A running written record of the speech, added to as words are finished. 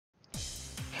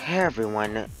Hey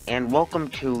everyone, and welcome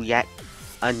to yet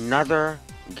another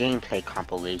gameplay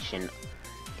compilation,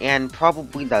 and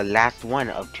probably the last one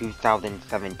of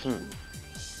 2017.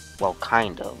 Well,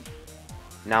 kind of.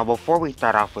 Now, before we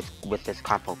start off with this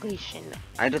compilation,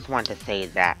 I just want to say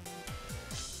that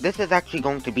this is actually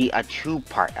going to be a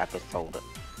two-part episode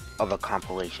of a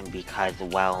compilation because,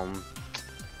 well,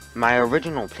 my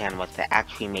original plan was to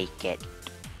actually make it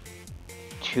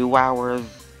 2 hours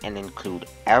and include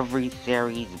every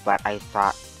series, but I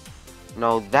thought,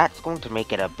 no, that's going to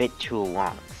make it a bit too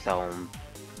long, so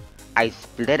I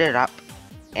split it up,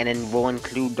 and then we'll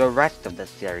include the rest of the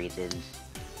series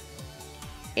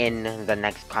in the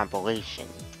next compilation,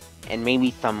 and maybe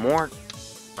some more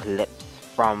clips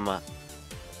from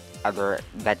other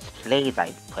Let's Plays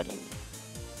I've put in.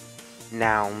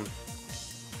 Now,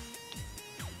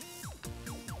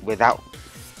 with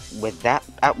that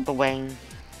out the way,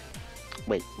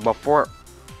 wait, before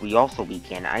we also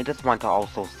begin, I just want to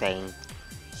also say,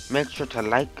 make sure to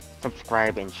like,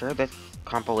 subscribe, and share this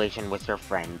compilation with your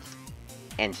friends,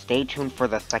 and stay tuned for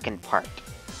the second part.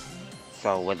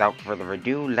 So, without further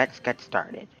ado, let's get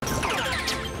started.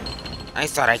 I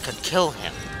thought I could kill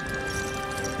him.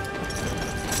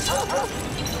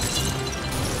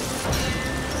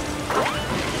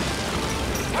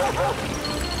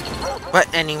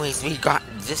 But anyways, we got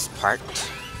this part.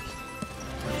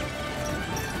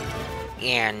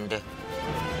 And,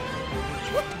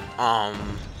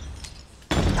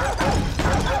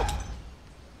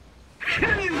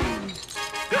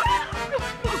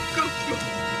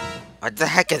 what the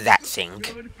heck is that thing?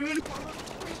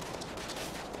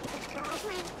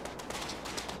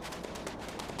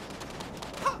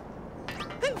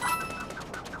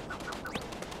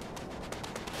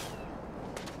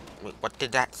 Wait, what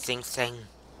did that thing say?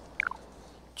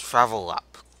 Travel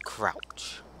up,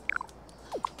 crouch.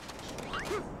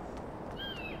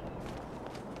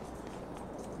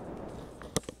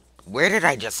 Where did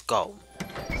I just go?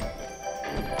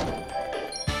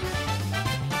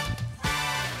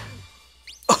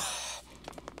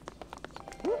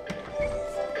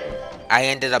 I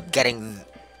ended up getting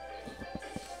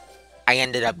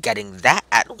that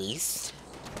at least.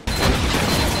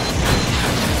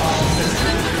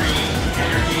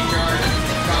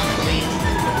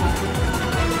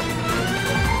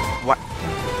 What?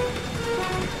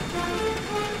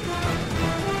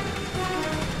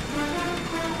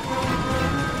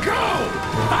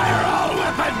 Fire all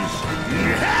weapons!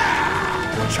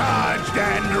 Charged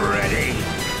and ready!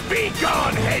 Be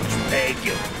gone, hedge pig!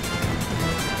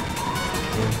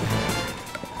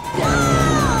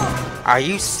 Are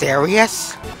you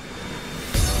serious?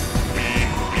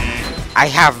 I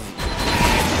have...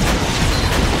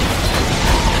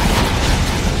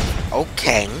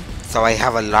 Okay, so I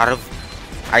have a lot of...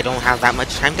 I don't have that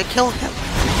much time to kill him.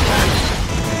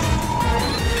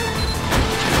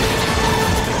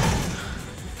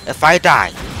 If I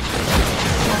die,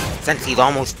 since he's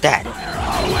almost dead.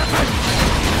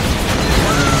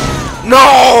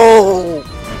 No!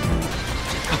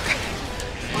 Okay.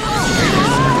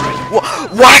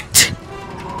 What?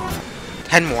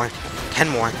 10 more. 10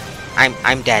 more.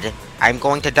 I'm dead. I'm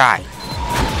going to die.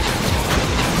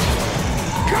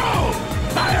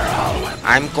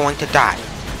 I'm going to die.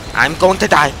 I'm going to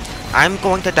die. I'm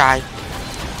going to die.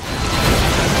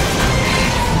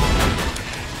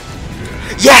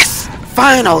 Yes!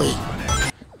 Finally!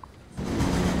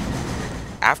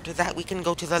 After that, we can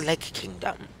go to the Lake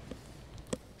Kingdom.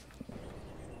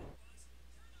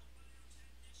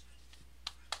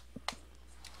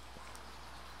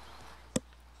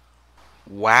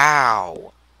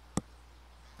 Wow!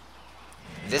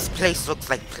 This place looks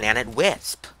like Planet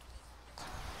Wisp.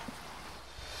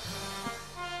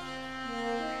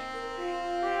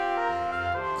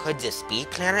 Could this be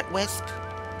Planet Wisp?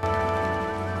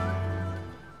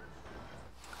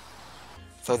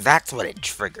 So that's what it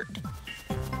triggered.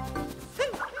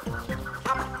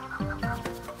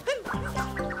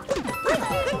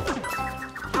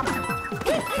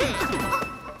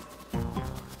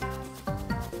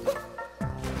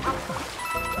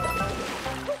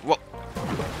 Well,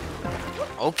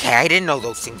 okay, I didn't know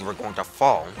those things were going to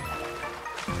fall.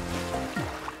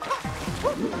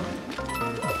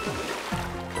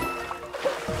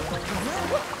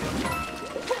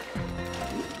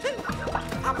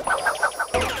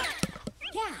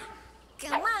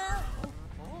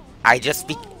 I just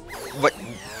be...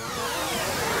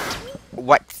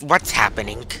 What's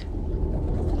happening?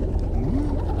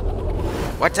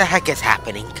 What the heck is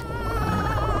happening?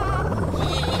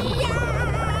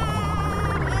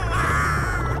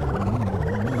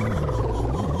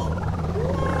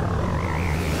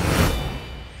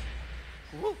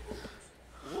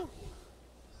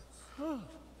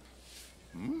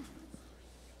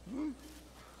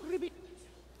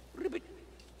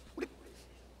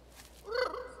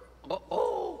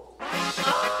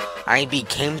 I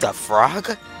became the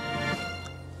frog?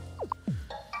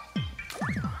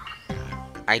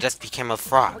 I just became a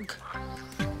frog.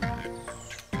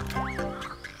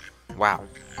 Wow.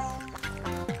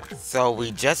 So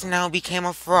we just now became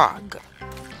a frog.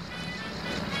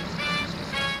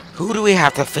 Who do we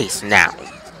have to face now?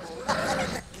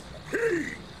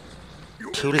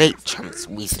 Too late, chumps.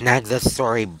 We snagged the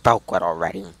sorry Bulkwood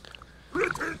already.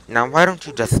 Now why don't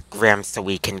you just scram so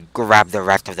we can grab the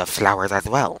rest of the flowers as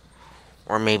well?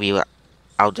 Or maybe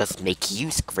I'll just make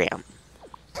you scram.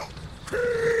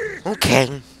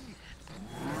 Okay.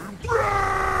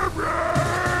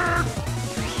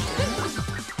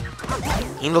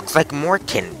 He looks like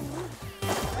Morton.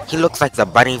 He looks like the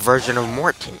bunny version of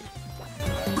Morton.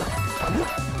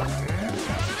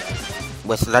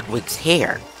 With Ludwig's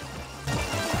hair.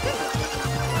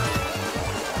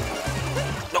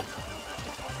 No.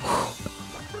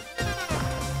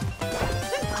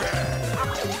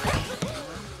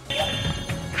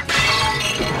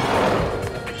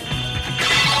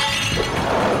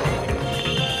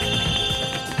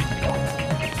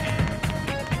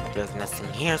 There's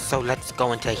nothing here, so let's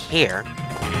go into here.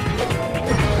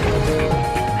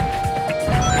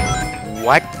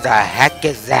 What the heck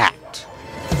is that?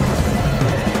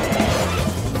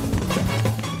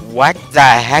 What the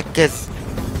heck is...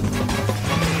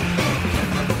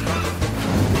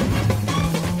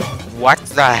 What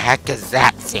the heck is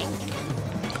that thing?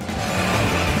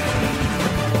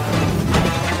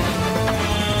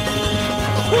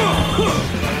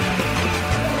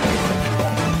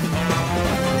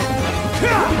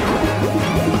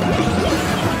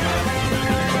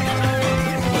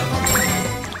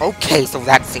 Okay, so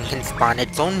that thing can spawn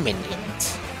its own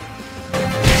minions.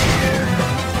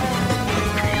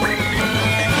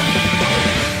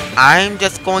 I'm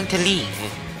just going to leave.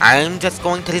 I'm just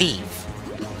going to leave.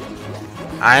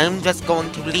 I'm just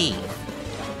going to leave.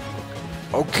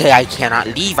 Okay, I cannot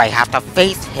leave. I have to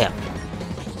face him.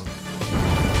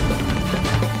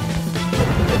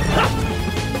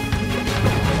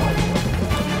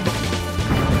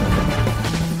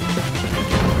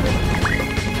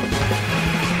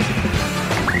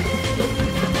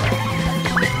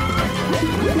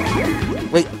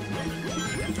 Wait.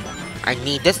 I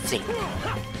need this thing.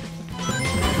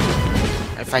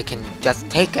 If I can just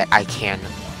take it, I can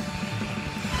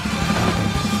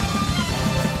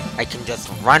just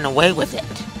run away with it.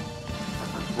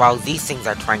 While these things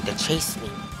are trying to chase me.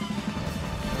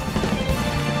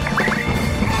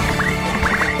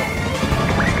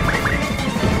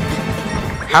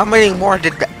 How many more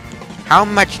did that? How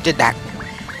much did that?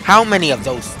 How many of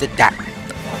those did that?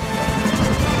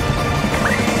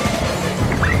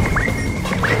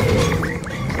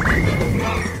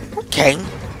 Okay,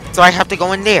 so I have to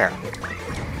go in there.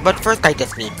 But first I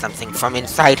just need something from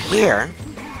inside here.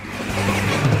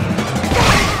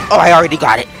 Oh, I already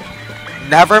got it.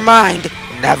 Never mind.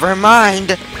 Never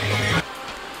mind.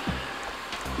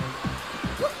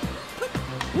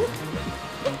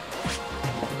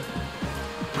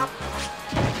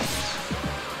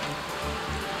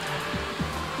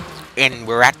 And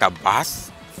we're at the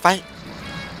boss fight?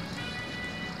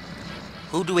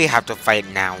 Who do we have to fight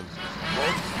now?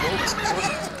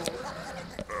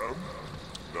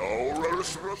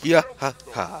 Yeah, ha,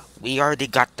 ha. We already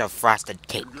got the frosted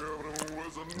cake.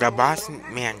 The boss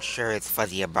man sure is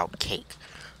fuzzy about cake.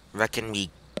 Reckon we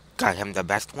got him the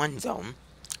best one, though.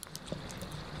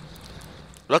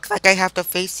 Looks like I have to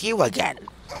face you again.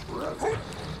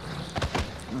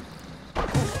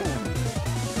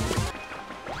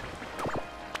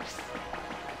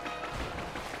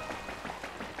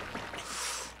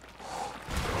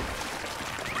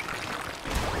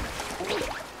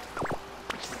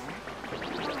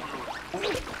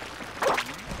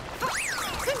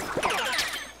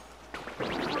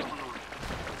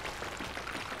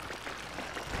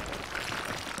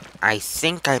 I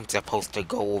think I'm supposed to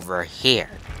go over here.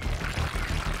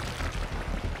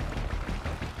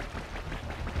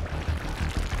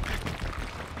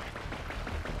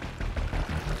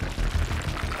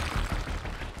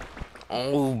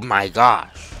 Oh my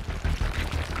gosh.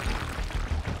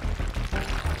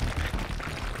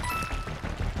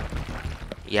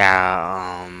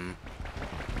 Yeah,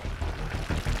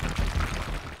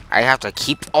 I have to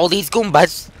keep all these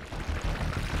Goombas.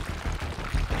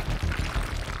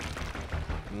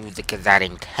 Music is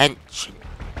adding tension.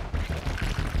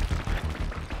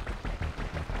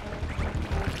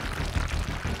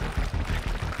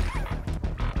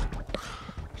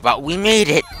 But we made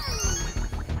it.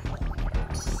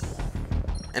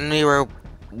 And we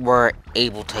were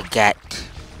able to get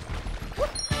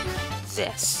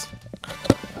this.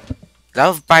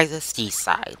 Love by the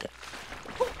Seaside.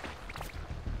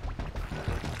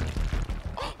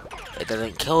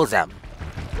 doesn't kill them.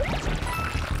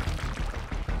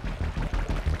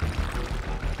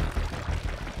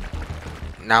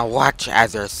 Now watch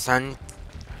as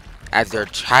their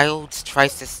child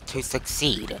tries to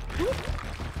succeed.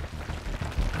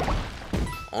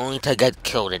 Only to get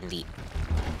killed in the...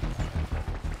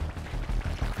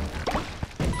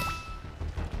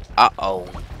 Uh-oh.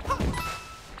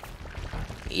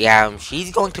 Yeah,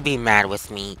 she's going to be mad with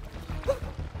me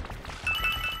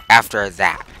after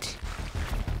that.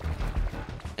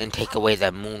 And take away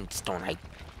the moonstone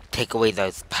take away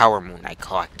the power moon I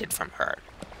collected from her.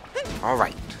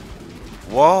 Alright.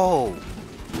 Whoa!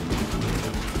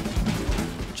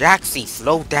 Jaxie,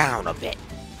 slow down a bit.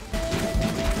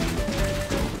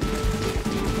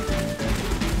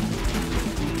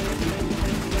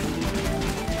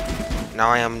 Now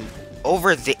I am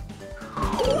over the...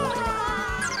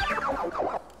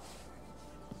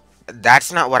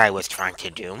 That's not what I was trying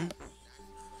to do.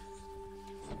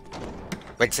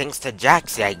 But thanks to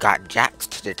Jaxie, I got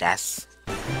Jaxed to death.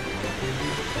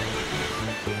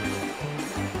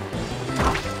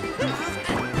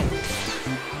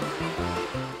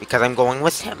 Because I'm going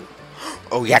with him.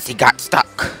 Oh yes, he got stuck.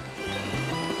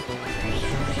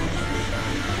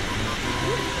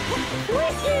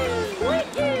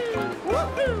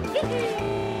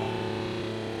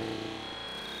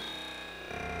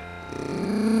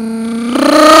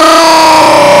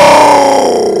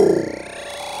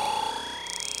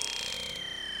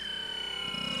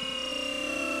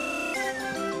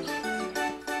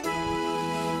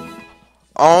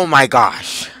 Oh my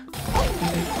gosh.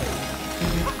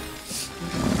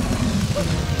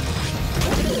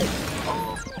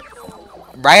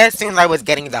 Right as soon as I was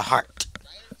getting the heart.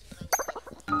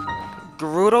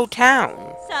 Gerudo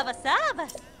Town. Saba Saba.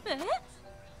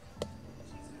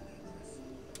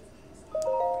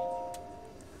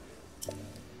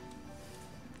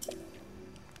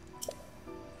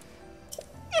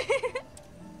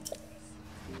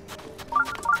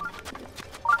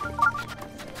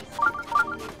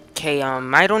 Okay,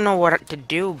 I don't know what to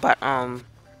do, but,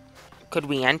 could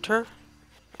we enter?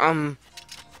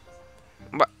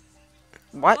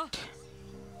 What?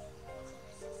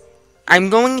 I'm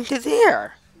going to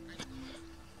there.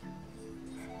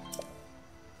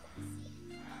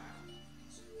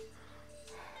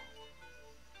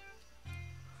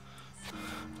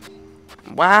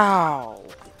 Wow.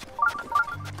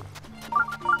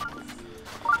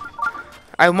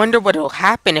 I wonder what will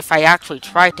happen if I actually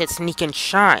try to sneak and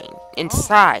shine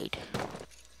inside.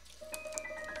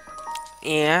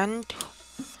 And...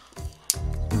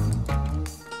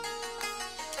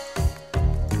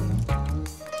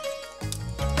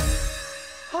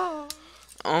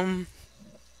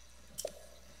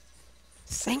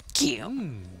 Thank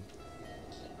you.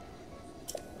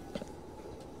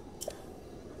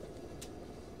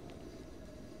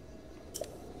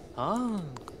 Ah.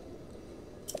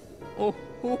 Oh.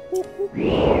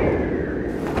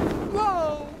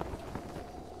 Whoa.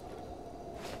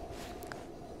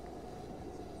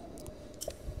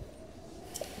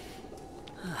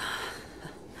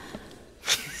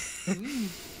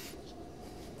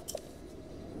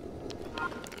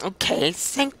 Okay,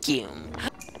 thank you.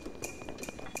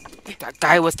 That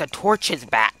guy with the torch is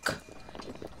back.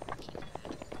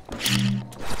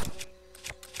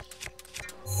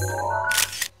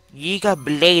 Yiga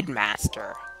Blade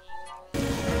Master.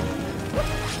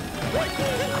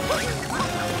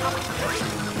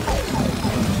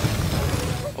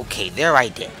 Okay, there I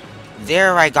did.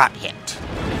 There I got hit.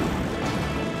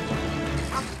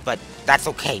 But that's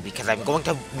okay, because I'm going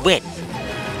to win.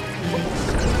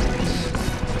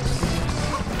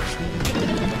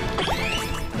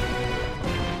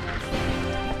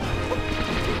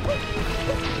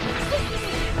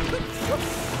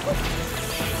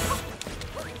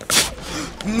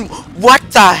 What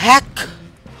the heck?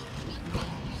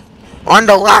 On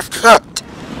the last hit.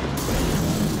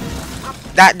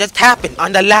 That just happened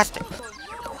on the last hit.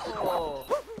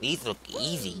 These look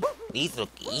easy. These look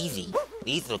easy.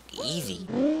 These look easy.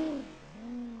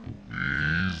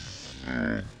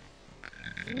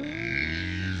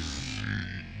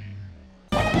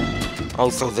 Oh,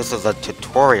 so this is a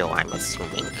tutorial, I'm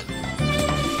assuming.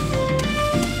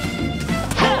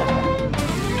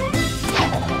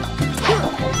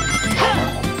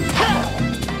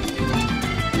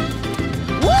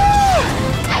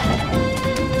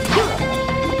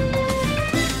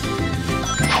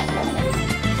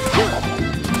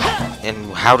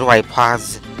 And how do I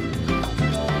pause?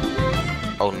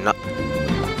 Oh no.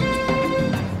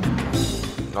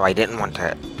 No, I didn't want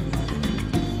to.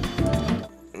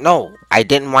 No, I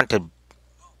didn't want to.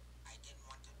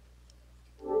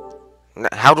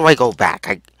 How do I go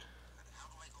back?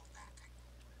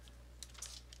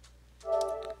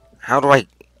 How do I...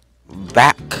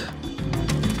 back?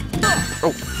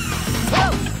 Oh.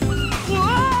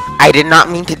 I did not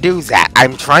mean to do that.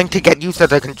 I'm trying to get used to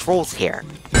the controls here.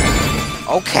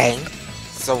 Okay.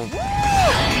 So...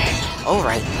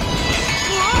 Alright.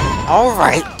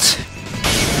 Alright.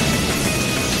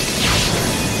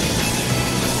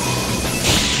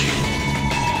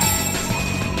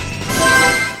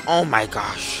 Oh my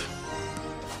gosh.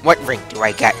 What ring do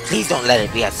I get? Please don't let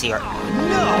it be a zero.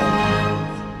 No!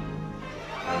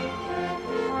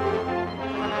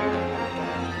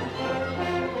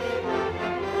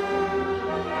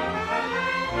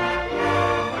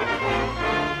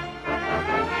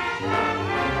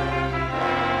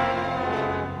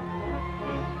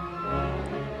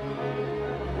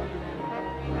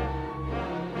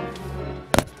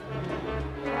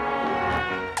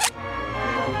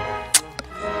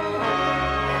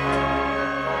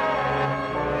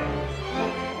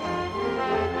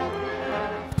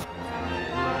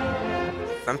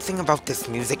 Something about this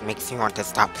music makes me want to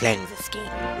stop playing this game.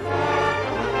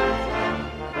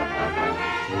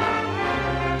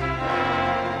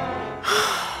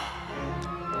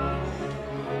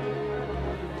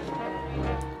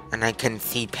 And I can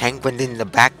see Penguin in the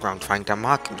background trying to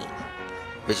mock me,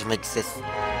 which makes this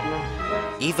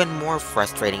even more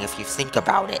frustrating if you think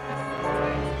about it.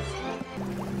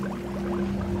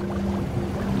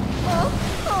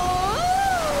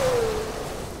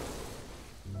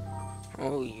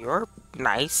 Oh, you're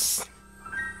nice.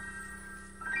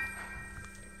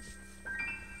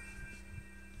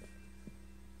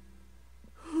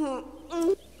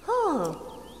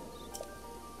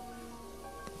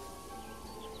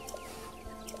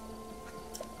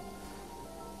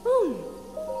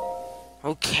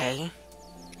 Okay.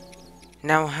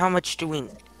 Now how much do we...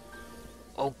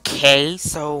 Okay,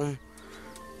 so...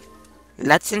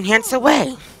 Let's enhance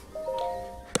away.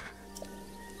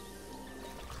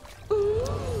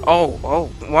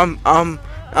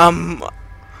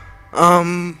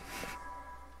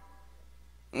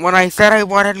 When I said I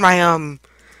wanted my,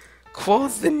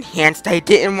 clothes enhanced, I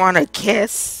didn't want to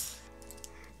kiss.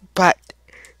 But,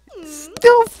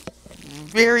 still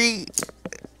very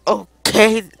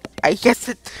okay. I guess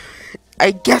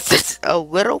it's a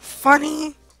little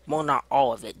funny. Well, not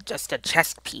all of it, just a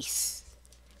chest piece.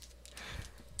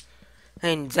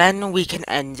 And then we can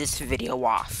end this video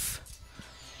off.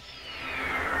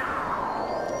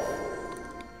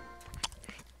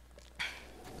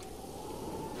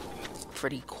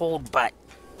 Pretty cold, but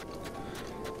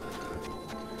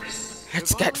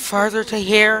let's get farther to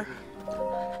here.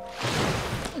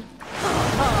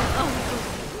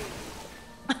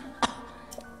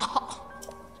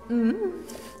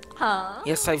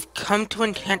 Yes, I've come to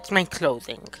enhance my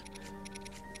clothing.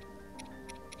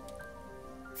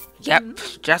 Yep,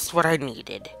 just what I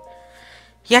needed.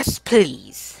 Yes,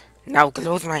 please. Now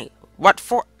close my... What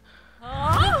for?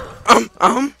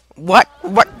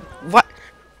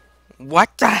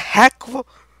 What the heck?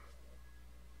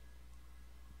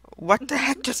 What the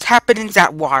heck just happened in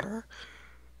that water?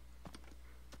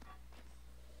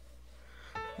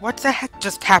 What the heck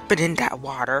just happened in that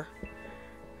water?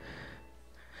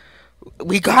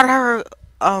 We got our,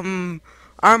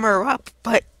 armor up,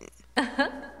 but...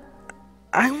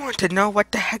 I want to know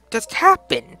what the heck just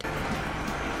happened.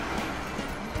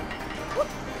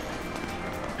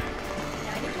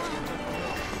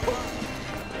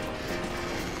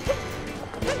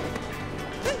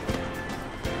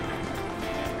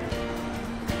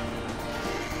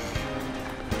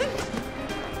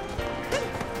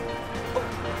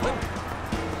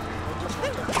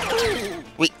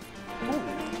 Wait.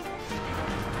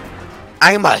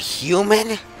 I'm a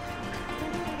human?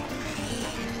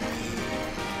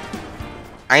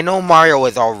 I know Mario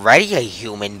is already a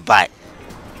human, but...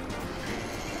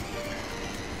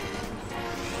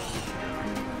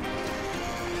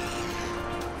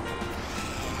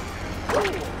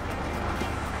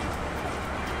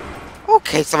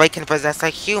 Okay, so I can possess a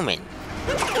human.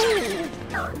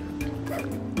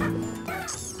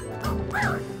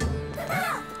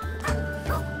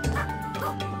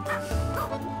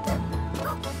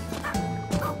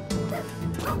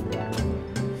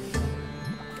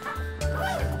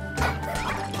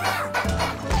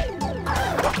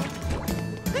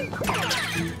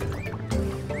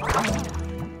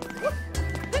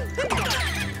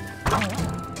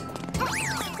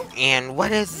 And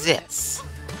what is this?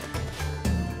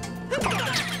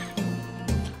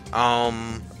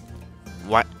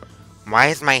 What? Why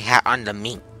is my hat on the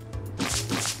meat?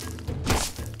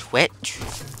 Twitch?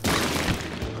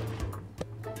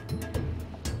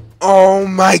 Oh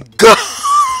my god!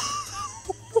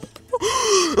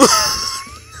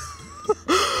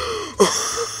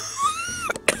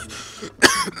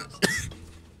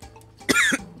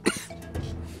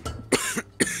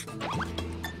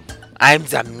 I'm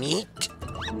the meat?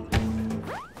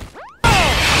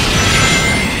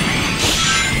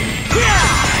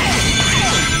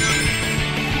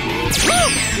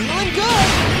 Feeling good!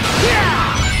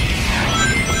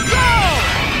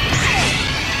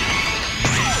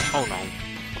 Oh no.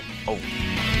 Oh.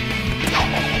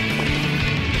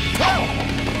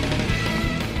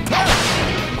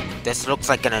 This looks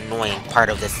like an annoying part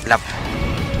of this level.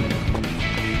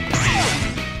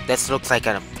 This looks like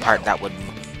a part that would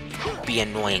be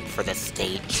annoying for this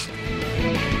stage.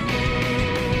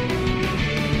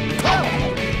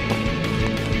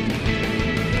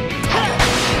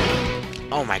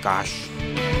 Oh my gosh.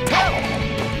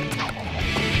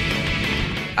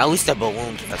 At least the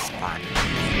balloons respond.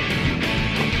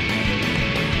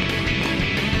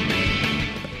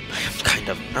 I'm kind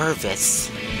of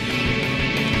nervous.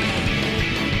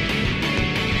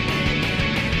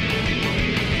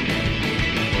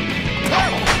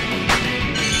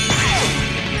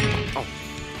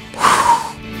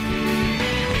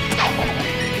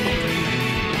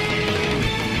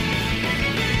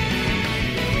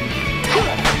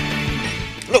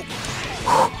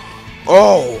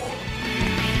 Oh!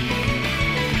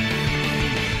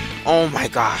 Oh my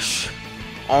gosh.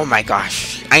 Oh my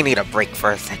gosh. I need a break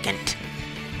for a second.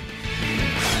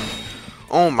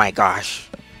 Oh my gosh.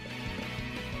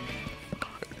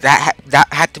 That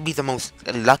had to be the most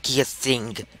luckiest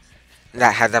thing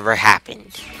that has ever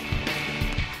happened.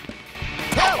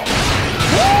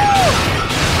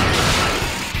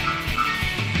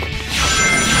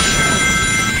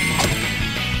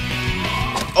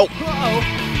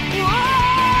 Oh!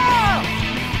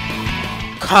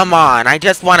 Come on, I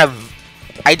just want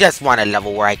a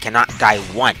level where I cannot die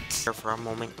once. Here for a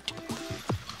moment.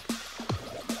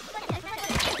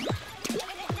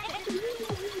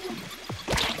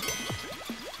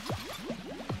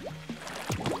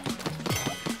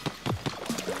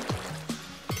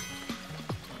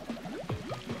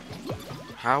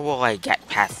 How will I get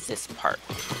past this part?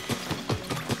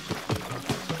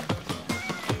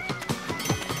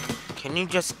 Can you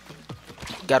just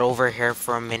get over here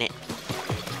for a minute?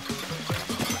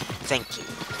 Thank you.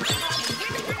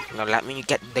 Now let me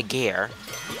get the gear.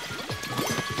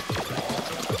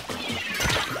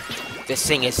 This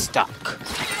thing is stuck.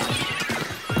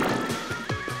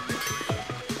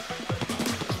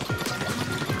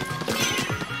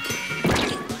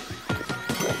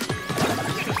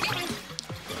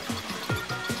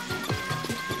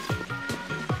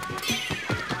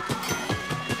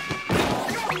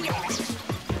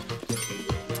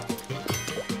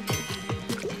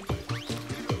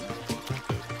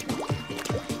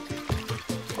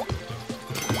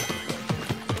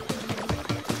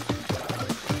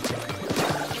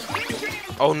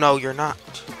 Oh no, you're not.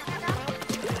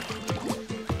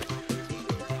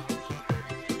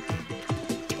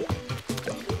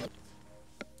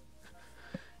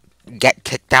 Get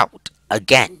kicked out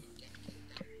again.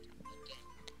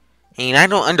 I mean, I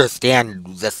don't understand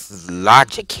this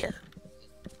logic here.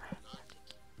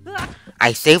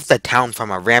 I saved the town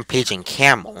from a rampaging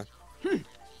camel.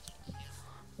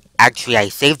 Actually, I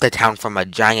saved the town from a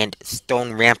giant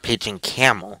stone rampaging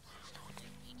camel.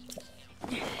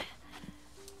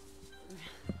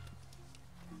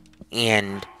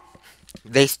 And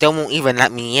they still won't even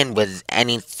let me in with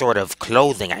any sort of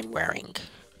clothing I'm wearing.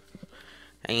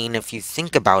 I mean, if you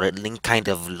think about it, Link kind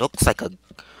of looks like a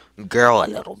girl a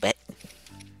little bit.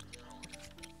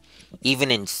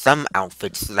 Even in some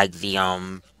outfits, like the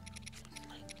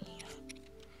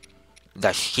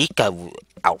Sheikah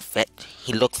outfit,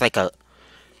 he looks like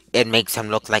it makes him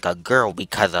look like a girl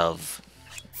because of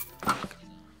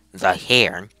the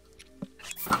hair.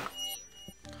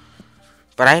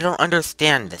 But I don't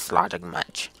understand this logic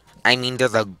much. I mean, there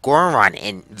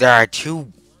are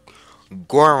two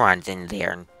Gorons in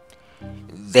there.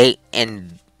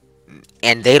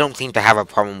 And they don't seem to have a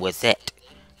problem with it.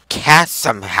 Cass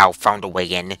somehow found a way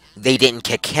in. They didn't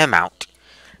kick him out.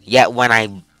 Yet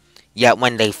when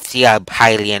they see a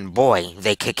Hylian boy,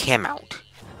 they kick him out.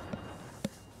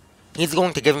 He's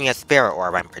going to give me a spirit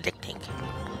orb, I'm predicting.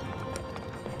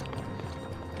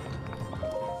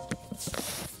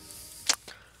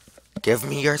 Give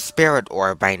me your spirit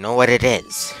orb, I know what it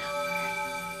is.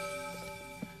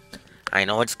 I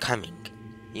know it's coming.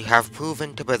 You have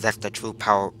proven to possess the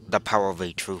power of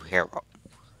a true hero.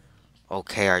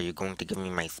 Okay, are you going to give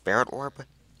me my spirit orb?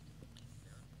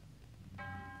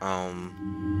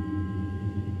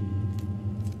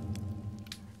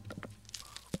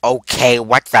 Okay,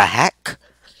 what the heck?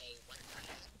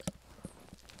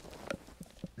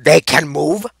 They can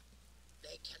move?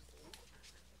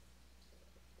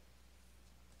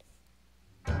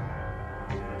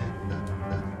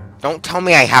 Don't tell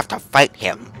me I have to fight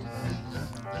him.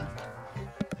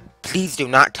 Please do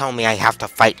not tell me I have to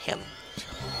fight him.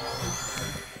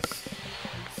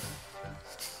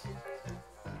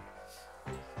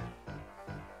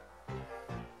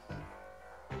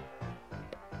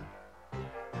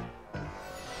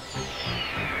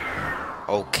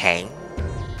 Okay.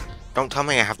 Don't tell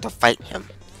me I have to fight him.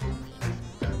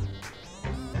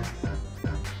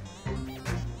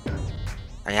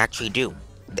 I actually do.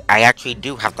 I actually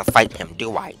do have to fight him,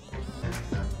 do I?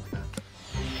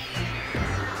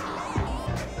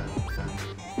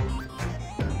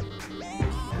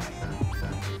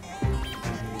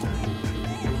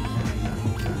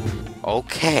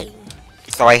 Okay.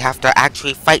 So I have to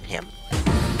actually fight him.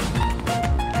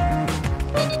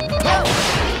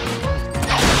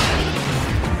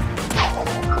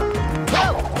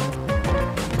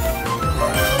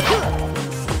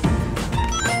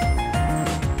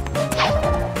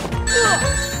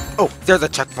 Oh, there's a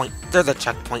checkpoint. There's a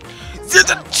checkpoint. There's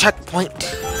a checkpoint.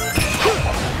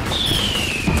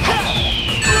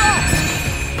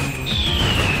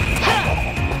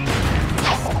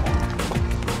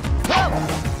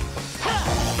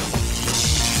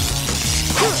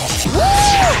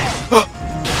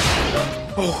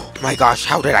 Oh my gosh,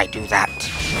 how did I do that?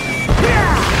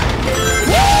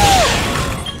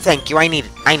 Thank you, I need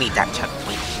that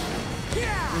checkpoint.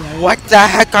 What the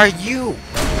heck are you?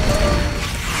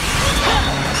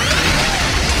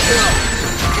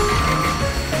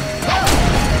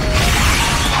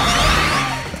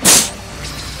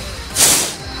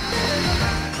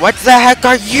 What the heck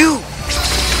are you?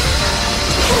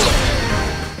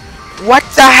 What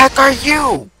the heck are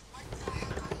you?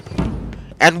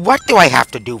 And what do I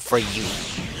have to do for you?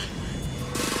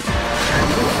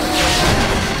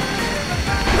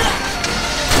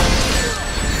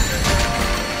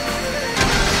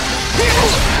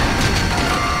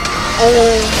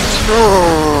 Oh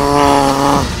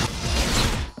no!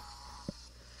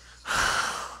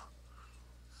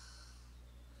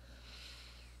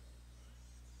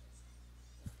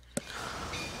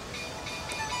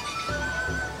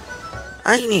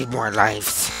 I need more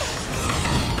lives.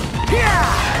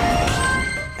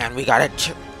 And we gotta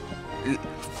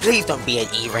please don't be an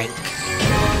E rank.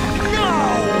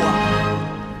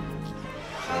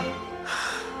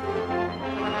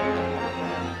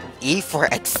 E for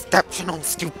exceptional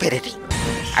stupidity.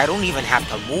 I don't even have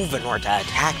to move in order to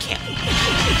attack him.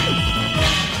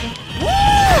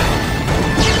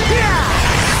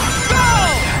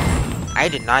 I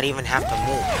did not even have to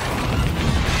move.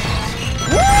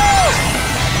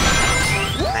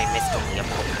 And I missed only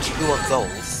about 2 of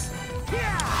those.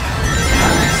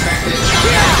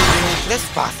 This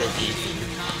boss is easy.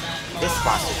 This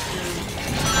boss is easy.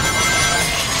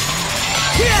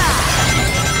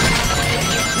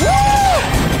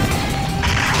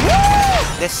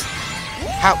 This...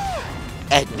 How...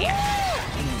 Eggman.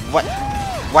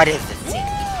 What is this thing?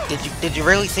 Did you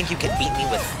really think you could beat me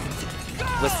with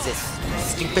this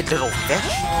stupid little fish?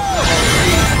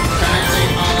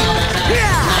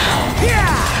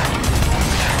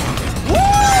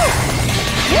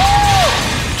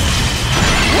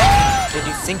 Did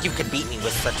you think you could beat me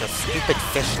with such a stupid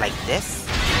fish like this?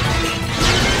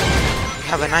 You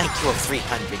have an IQ of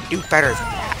 300. Do better than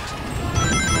that.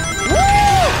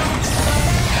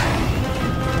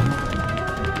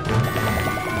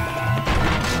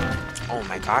 Oh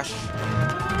my gosh.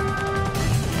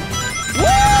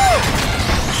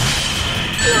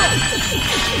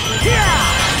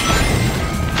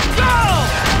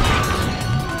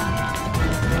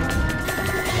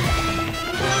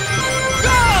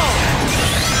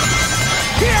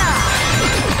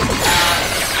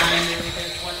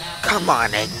 Come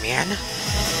on, Eggman.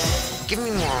 Give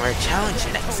me more of a challenge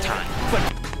next time.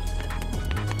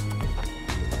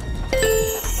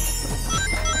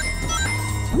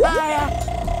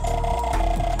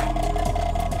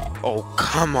 Oh,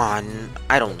 come on.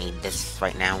 I don't need this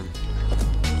right now.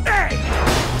 Hey!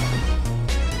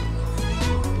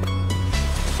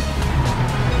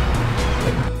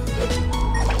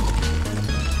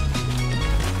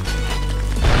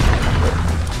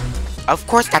 Of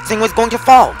course, that thing was going to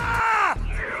fall.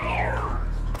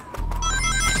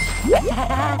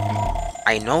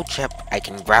 I know, Chip. I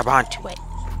can grab onto it.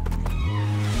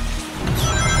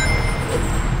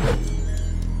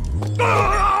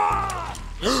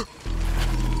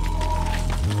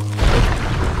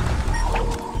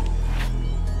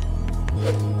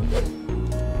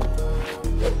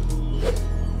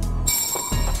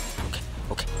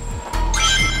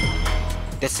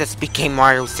 Genesis became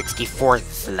Mario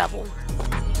 64's level.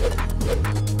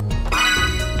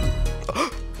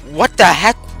 What the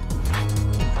heck?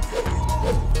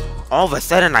 All of a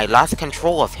sudden, I lost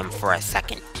control of him for a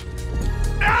second.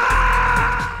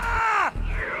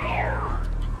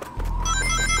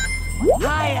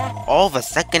 All of a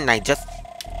second, I just...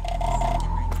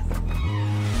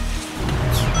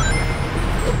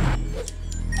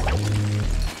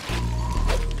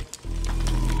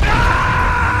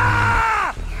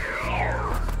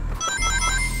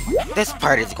 This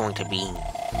part is going to be...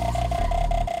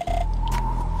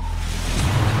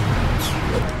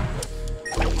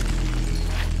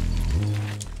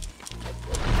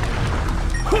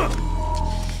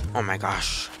 Oh my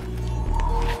gosh.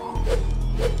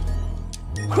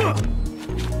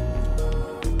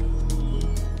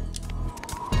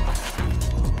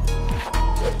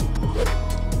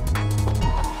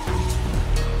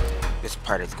 This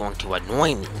part is going to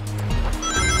annoy me.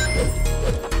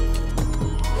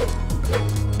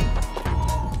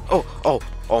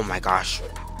 Oh my gosh.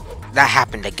 That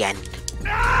happened again.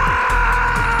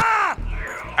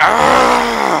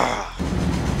 Ah!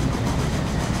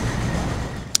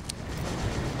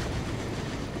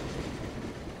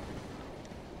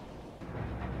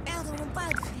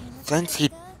 Since he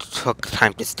took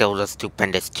time to steal the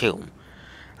stupendous tomb,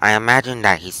 I imagine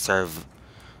that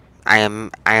I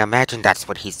imagine that's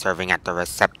what he's serving at the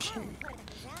reception.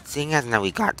 Seeing as now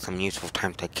we got some useful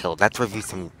time to kill, let's review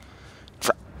some...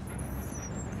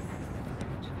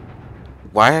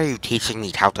 Why are you teaching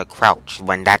me how to crouch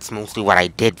when that's mostly what I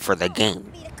did for the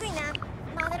game?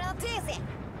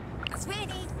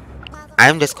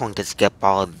 I'm just going to skip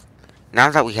all of...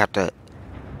 Now that we have to...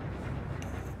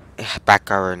 back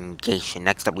our engagement.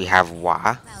 Next up we have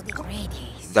Wa.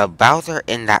 The Bowser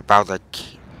in that Bowser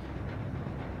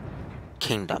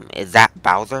Kingdom. Is that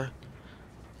Bowser?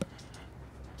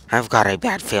 I've got a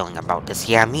bad feeling about this.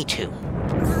 Yeah, me too.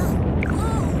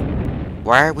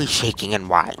 Why are we shaking and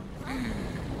why?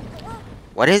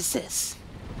 What is this?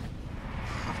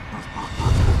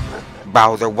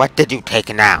 Bowser, what did you take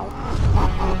now?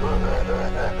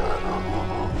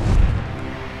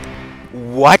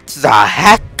 What the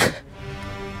heck?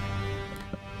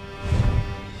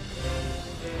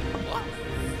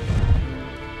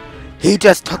 He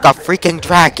just took a freaking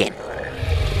dragon.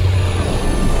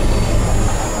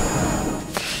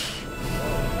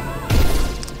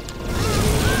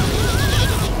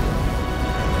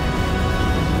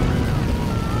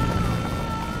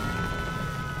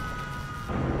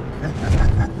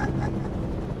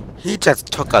 He just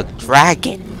took a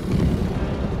dragon.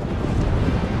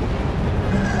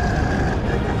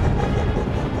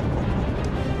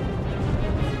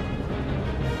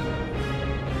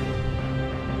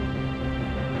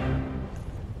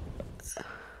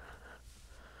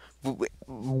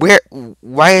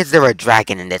 Why is there a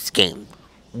dragon in this game?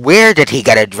 Where did he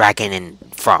get a dragon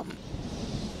from?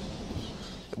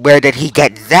 Where did he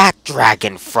get that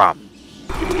dragon from?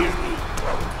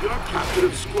 You're captain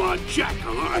of Squad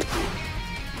Jackal, aren't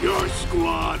you? Your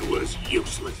squad was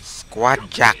useless. Squad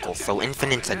Jackal, so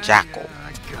Infinite's a jackal.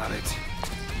 I got it.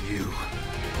 You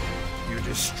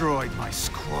destroyed my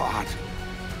squad.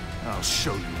 I'll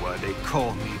show you why they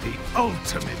call me the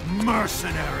ultimate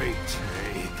mercenary.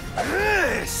 Take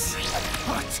this!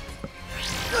 What?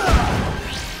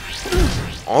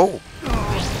 Oh.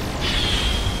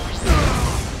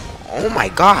 Oh my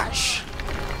gosh.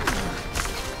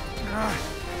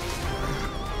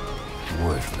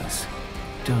 Worthless.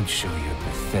 Don't show your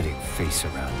pathetic face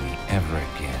around me ever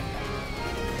again.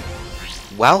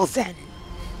 Well then.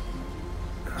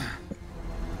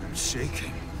 I'm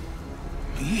shaking.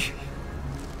 Me.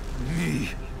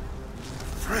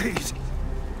 Afraid.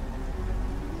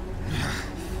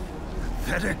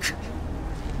 Pathetic.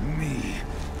 Me.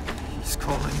 He's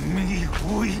calling me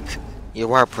weak.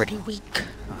 You are pretty weak.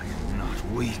 I am not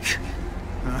weak.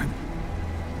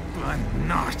 I'm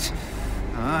not.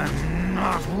 I'm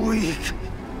not weak.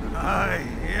 I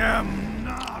am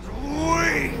not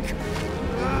weak.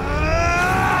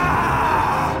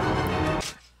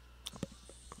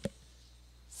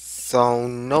 So,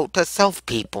 note to self,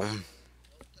 people.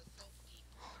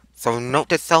 So, note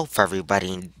to self,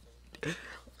 everybody.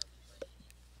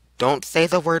 Don't say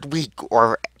the word weak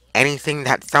or anything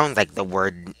that sounds like the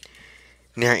word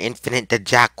near Infinite the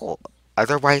Jackal.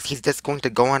 Otherwise, he's just going to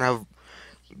go on a...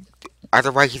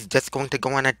 Otherwise, he's just going to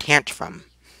go on a tantrum.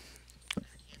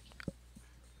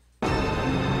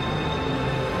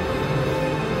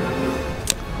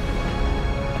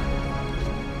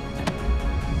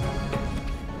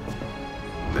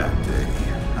 That day,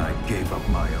 I gave up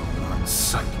my own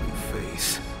unsightly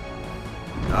face.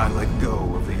 I let go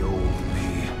of the old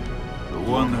me, the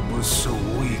one that was so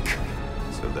weak,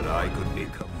 so that I could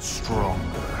become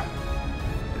stronger.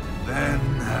 And then,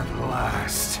 at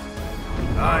last,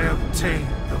 I obtained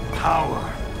the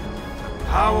power. The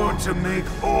power to make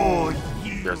all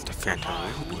yield There's the Phantom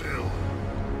my Ruby. will.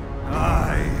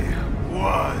 I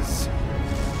was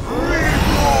reborn!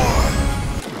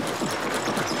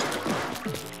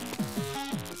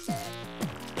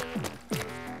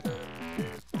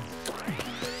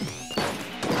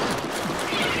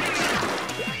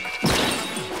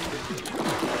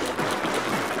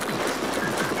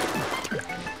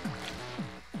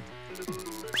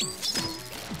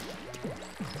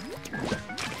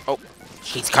 Oh,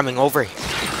 she's coming over.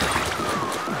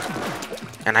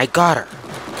 And I got her.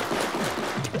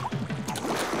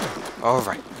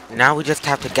 Alright, now we just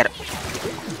have to get her.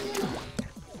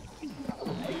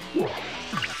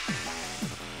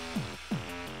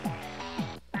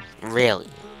 Really?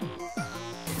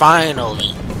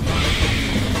 Finally!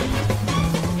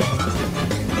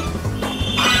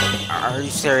 Are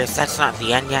you serious? That's not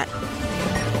the end yet?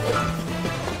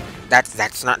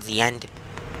 That's not the end?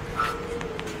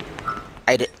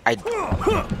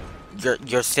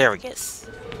 You're serious.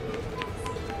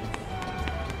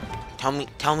 Tell me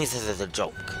this is a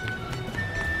joke.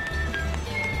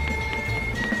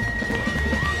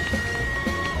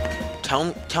 Tell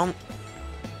me,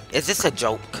 is this a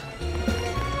joke?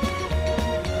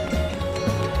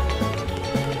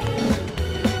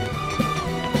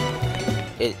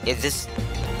 Is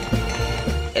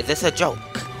this a joke?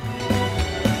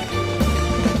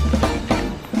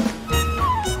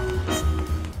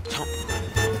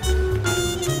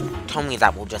 Tell me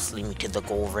that will just lead me to the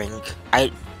gold ring.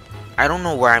 I don't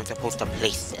know where I'm supposed to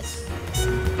place this.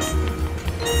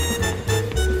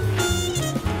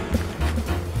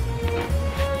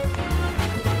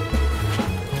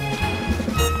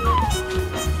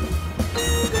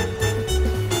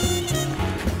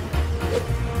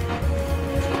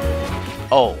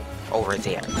 Oh, over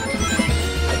there.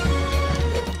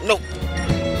 No.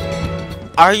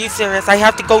 Are you serious? I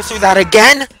have to go through that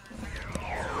again?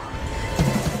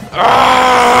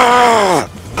 Ah!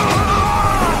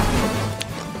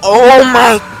 Oh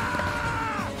my!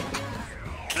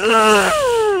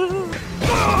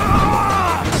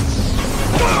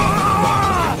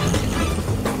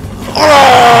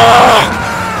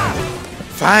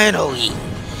 Finally!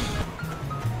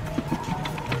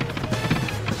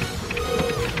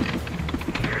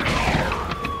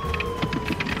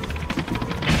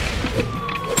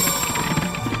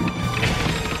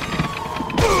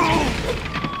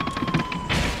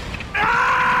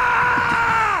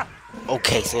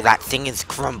 Okay, so that thing is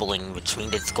crumbling, which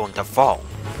means it's going to fall.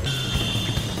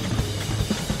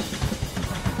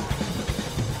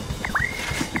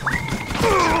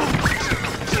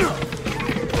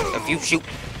 If you shoot...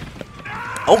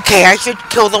 Okay, I should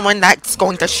kill the one that's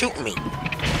going to shoot me.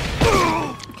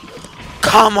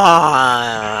 Come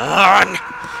on!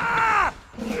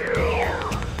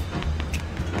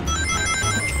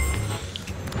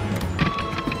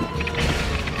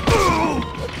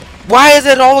 Why is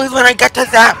it always when I get to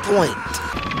that point?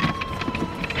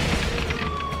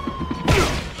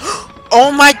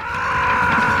 Oh my...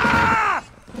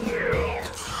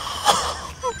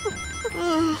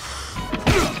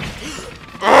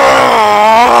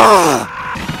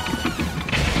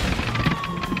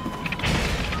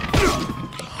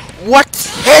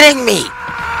 What's hitting me?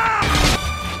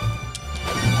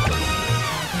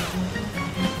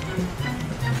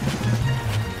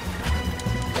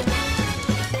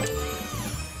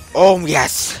 Oh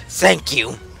yes, thank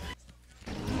you.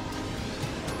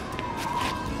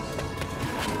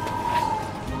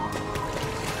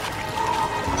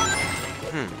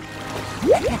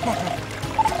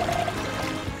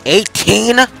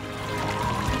 18?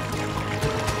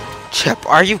 Chip,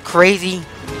 are you crazy?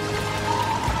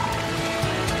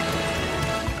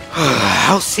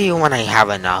 I'll see you when I have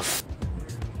enough.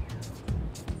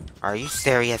 Are you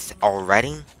serious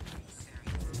already?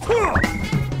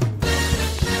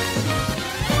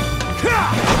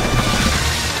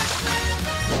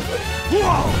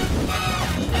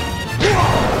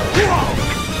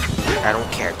 I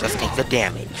don't care, just take the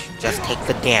damage. Just take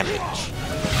the damage.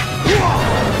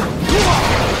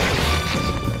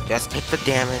 Just take the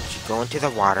damage, go into the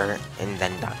water, and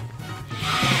then done.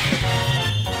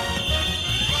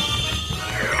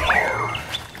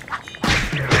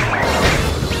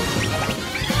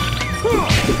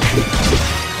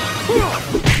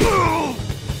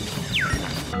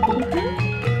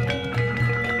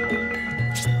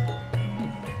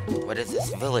 What is this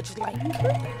village like?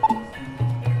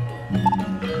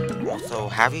 Also,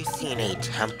 have you seen a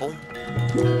temple?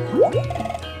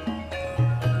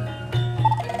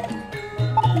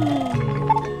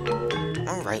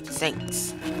 Alright,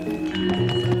 thanks.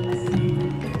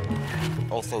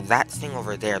 Also, that thing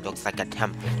over there looks like a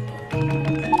temple.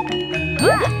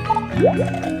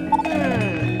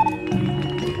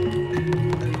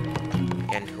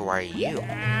 And who are you?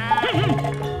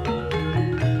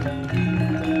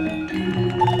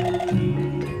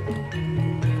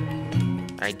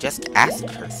 I just asked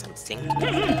her something.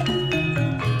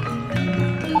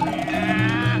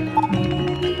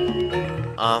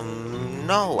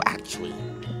 No, actually.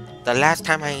 The last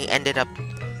time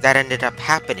that ended up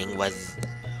happening was,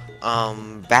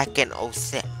 back in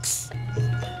 '06.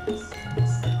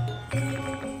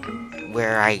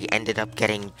 Where I ended up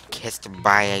getting kissed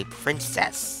by a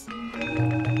princess.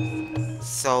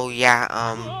 So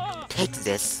yeah, take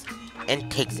this, and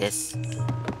take this.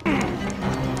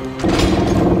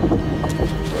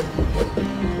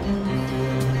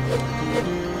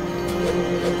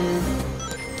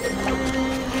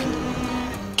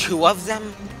 Two of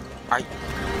them are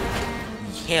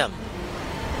him.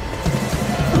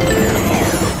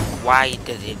 Why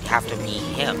does it have to be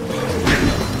him?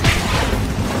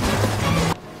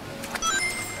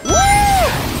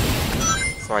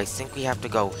 So I think we have to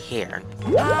go here.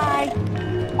 Bye.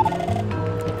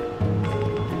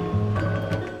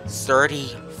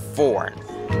 34.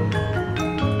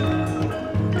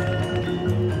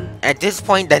 At this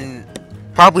point, then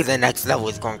probably the next level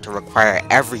is going to require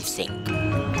everything.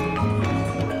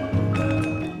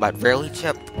 But really,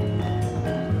 Chip?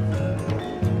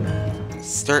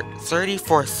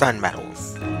 34 sun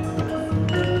medals.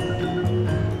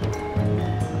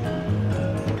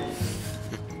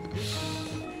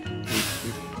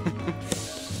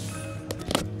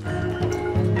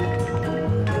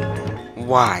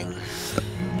 Why?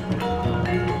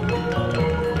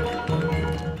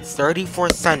 34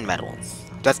 sun medals.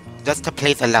 Just to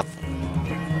play the level.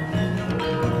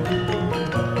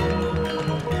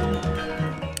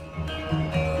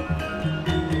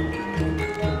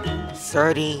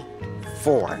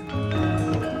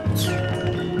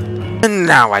 $34. And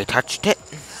now I touched it.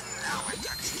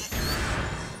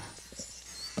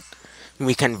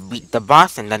 We can beat the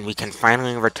boss and then we can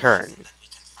finally return.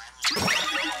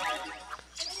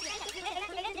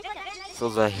 So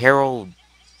the hero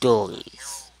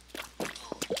duels.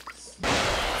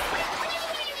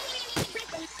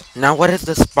 Now what is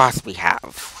this boss we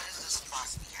have?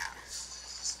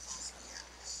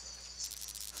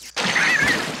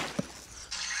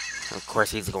 Of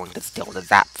course he's going to steal the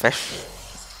Zapfish.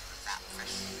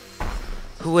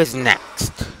 Who is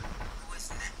next?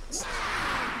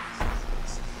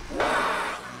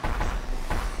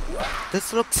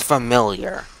 This looks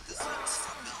familiar.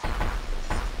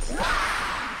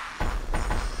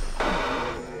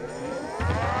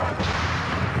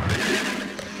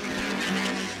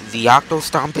 The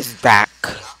Octostomp is back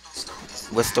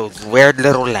with those weird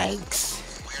little legs.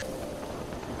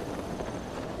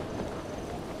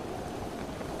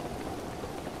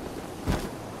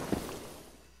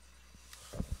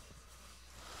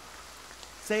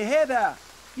 Say, hey there,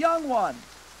 young one.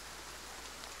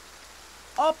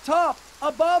 Up top,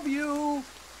 above you.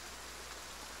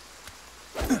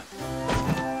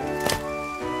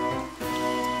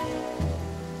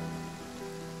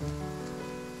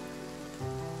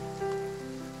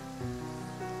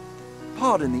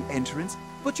 Pardon the entrance,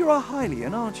 but you're a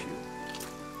Hylian, aren't you?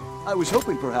 I was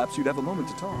hoping perhaps you'd have a moment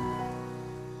to talk.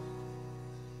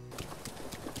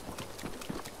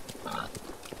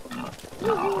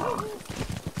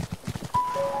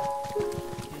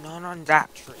 Not on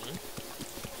that tree.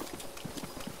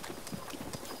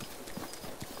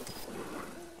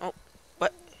 Oh,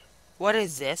 what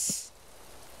is this?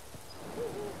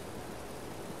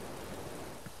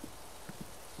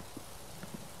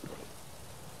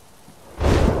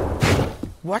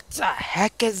 What the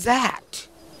heck is that?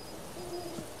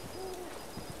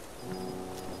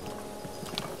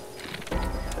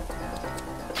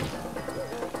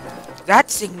 That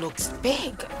thing looks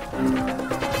big.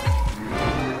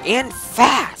 And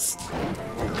fast.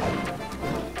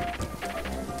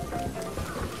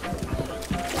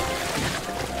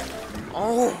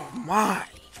 Oh my.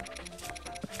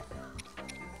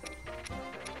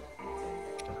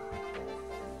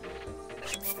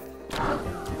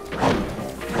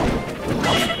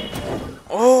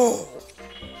 Oh.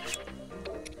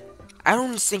 I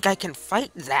don't think I can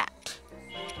fight that.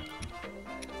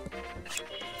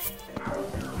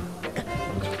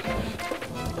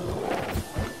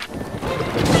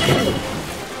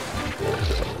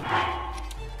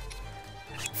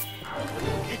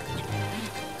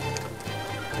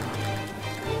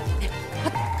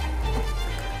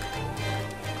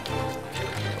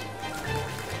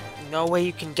 no way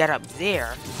you can get up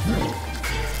there.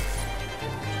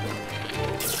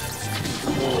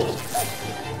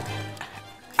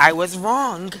 I was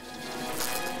wrong.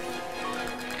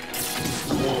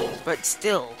 But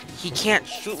still, he can't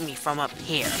shoot me from up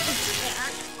here.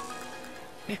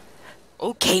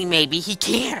 Okay, maybe he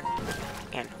can.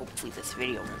 And hopefully this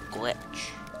video won't glitch.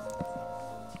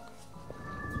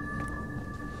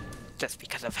 Just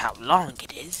because of how long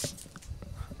it is.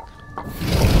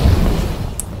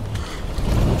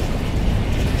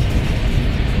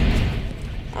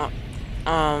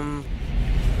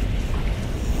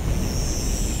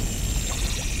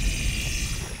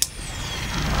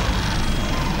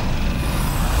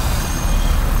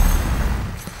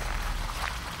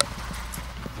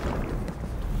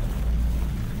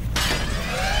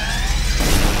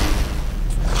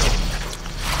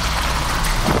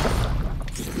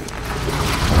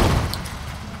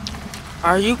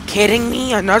 Are you kidding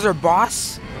me? Another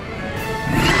boss?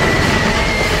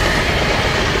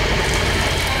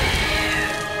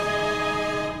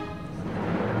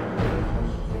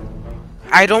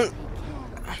 I don't...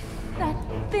 That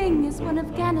thing is one of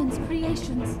Ganon's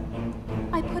creations.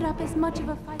 I put up as much of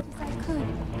a fight as I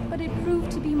could, but it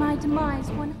proved to be my demise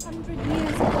 100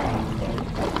 years ago.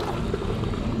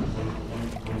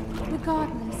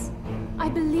 Regardless, I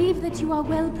believe that you are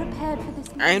well prepared for this.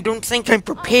 I don't think I'm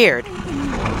prepared.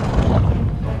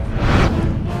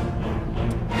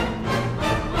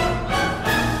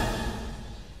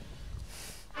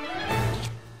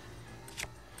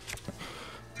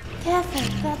 Careful,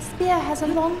 that spear has a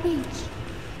long reach.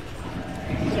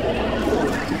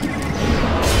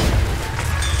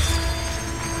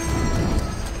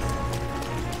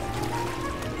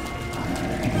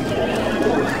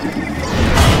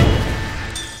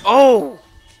 Oh!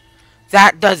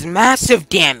 That does massive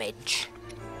damage!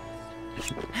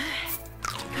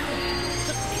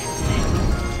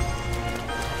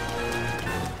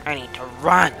 I need to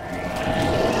run!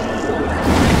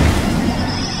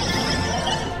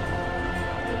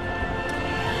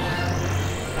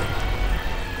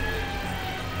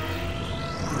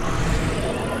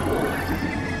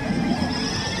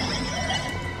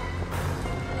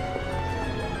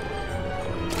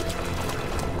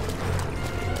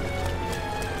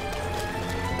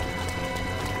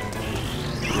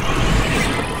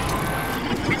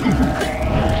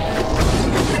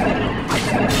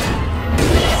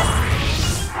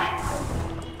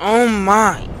 Oh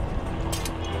my!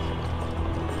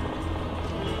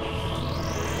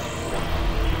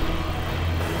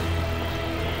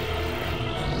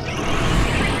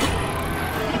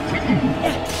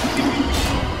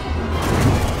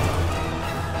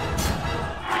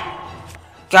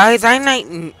 Guys, I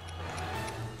might...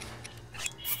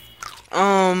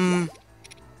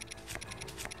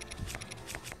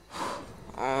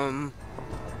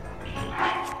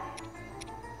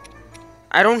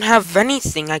 I don't have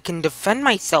anything I can defend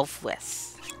myself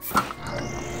with.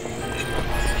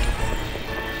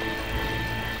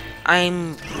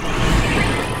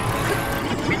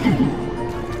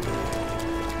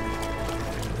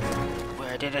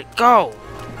 Where did it go?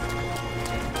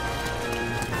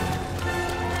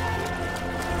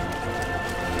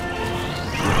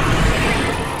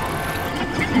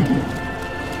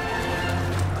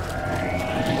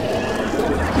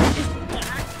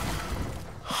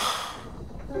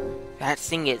 That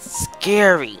thing is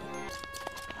scary. You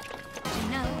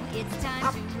know, it's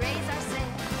time to raise our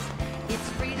sails. It's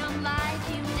freedom life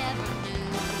you never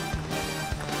knew.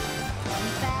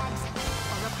 Any bags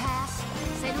or a pass,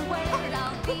 say the word,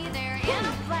 I'll be there in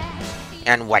a flash.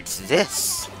 And what's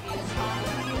this?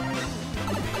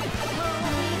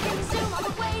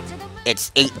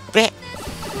 It's 8-bit.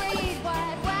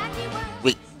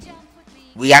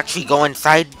 We actually go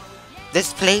inside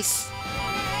this place?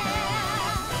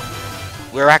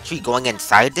 We're actually going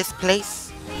inside this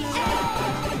place?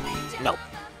 No.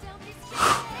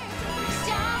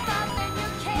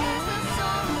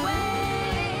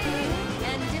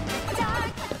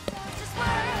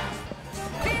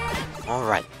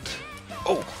 Alright.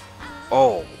 Oh.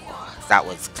 Oh. That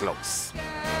was close.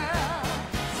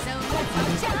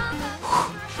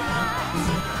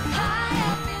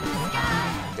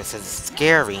 This is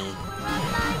scary.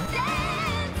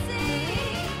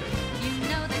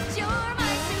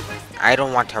 I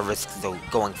don't want to risk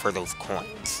going for those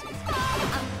coins.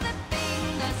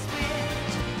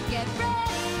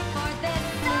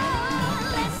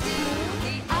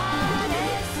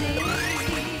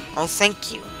 Oh,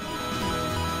 thank you.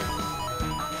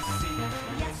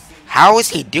 How is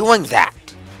he doing that?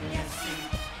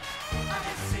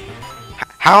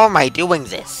 How am I doing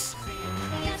this?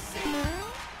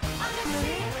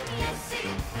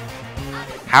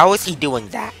 How is he doing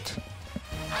that?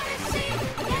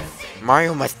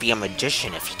 Mario must be a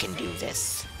magician if he can do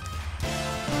this.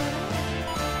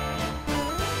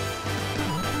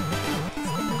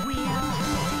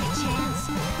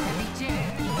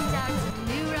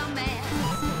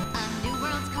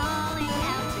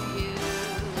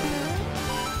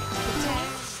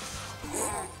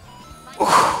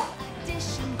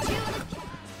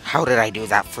 How did I do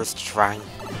that first try?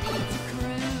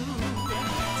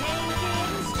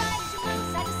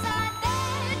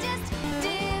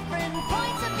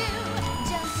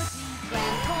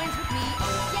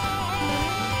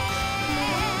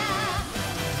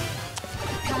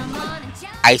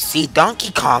 I see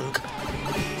Donkey Kong.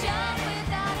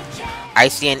 I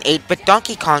see an 8-bit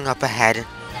Donkey Kong up ahead.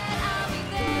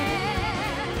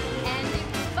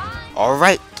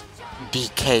 Alright,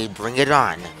 DK, bring it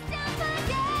on.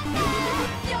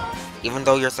 Even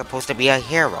though you're supposed to be a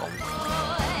hero.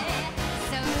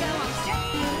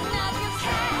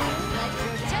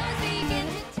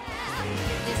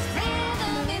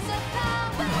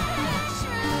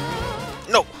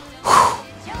 No!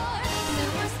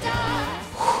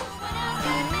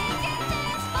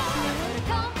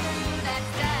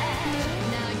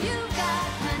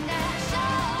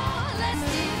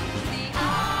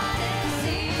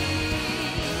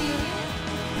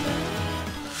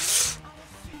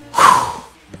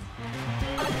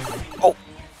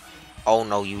 Oh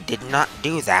no, you did not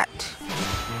do that.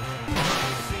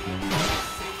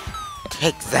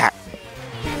 Take that.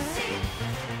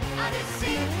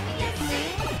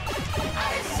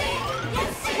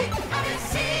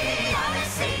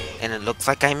 And it looks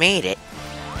like I made it.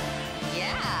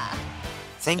 Yeah.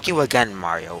 Thank you again,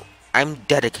 Mario. I'm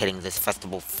dedicating this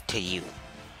festival to you.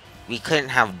 We couldn't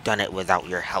have done it without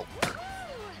your help.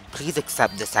 Please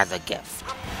accept this as a gift.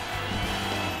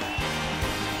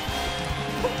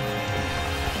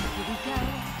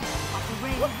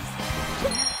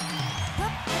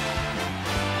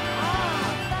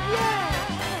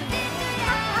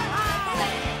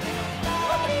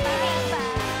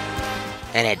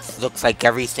 And it looks like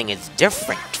everything is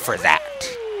different for that.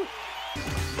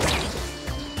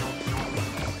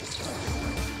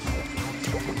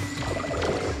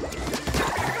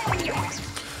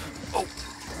 Oh,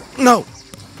 no!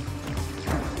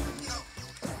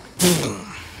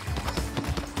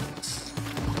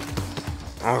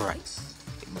 Alright.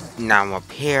 Now up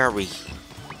here we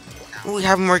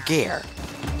have more gear.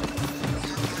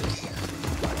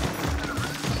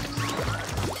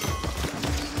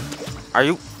 Are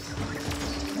you?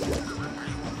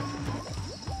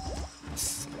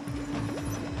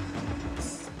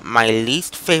 My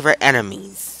least favorite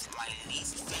enemies.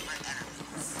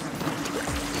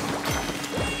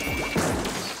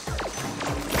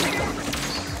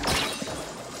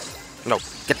 No,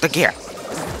 get the gear.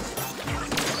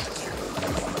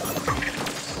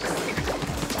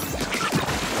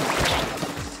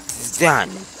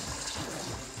 Done.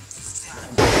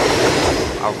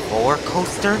 A roller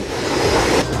coaster?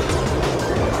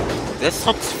 This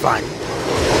looks fun.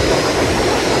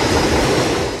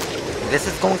 This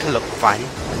is going to look fun.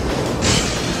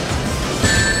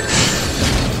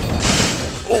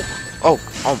 Oh.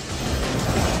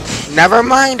 Never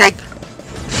mind,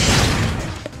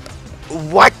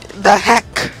 What the heck?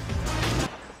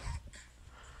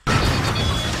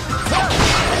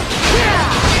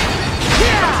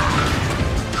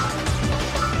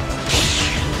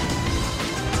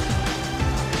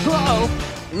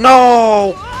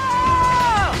 No!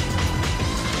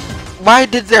 Why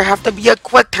did there have to be a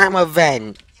quick time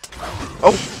event?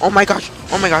 Oh my gosh,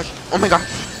 oh my gosh, oh my gosh.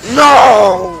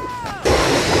 No!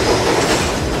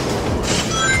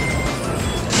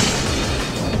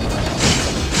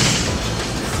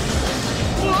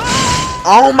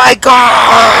 Oh my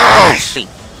gosh!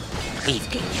 Please,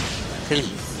 game. Please.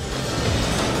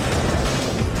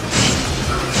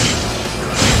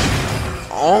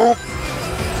 Oh,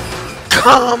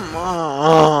 come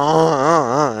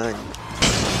on!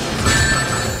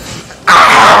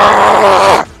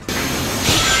 Ah!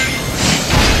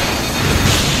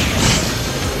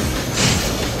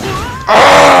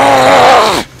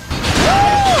 Ah!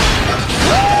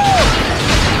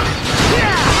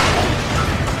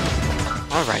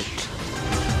 All right.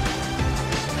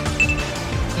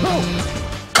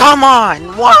 Come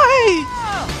on! Why?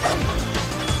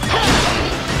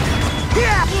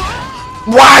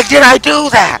 Why did I do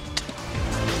that?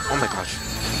 Oh my gosh.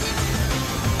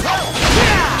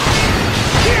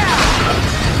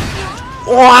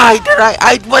 Why did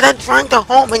I wasn't trying to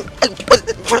home and I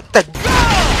wasn't trying to...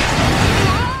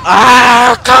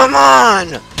 Ah, come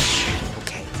on!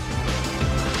 Okay.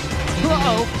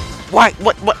 What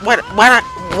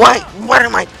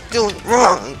am I doing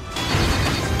wrong?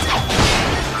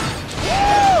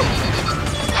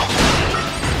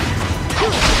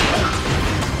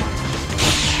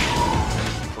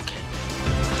 Okay.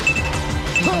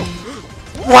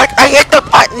 What? I hit the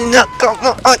button!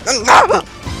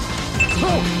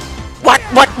 What?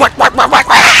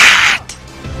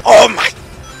 Oh my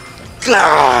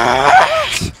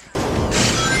gosh!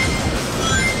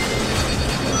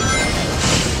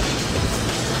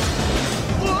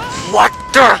 What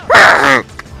the heck?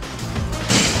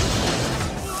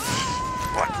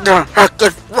 What the heck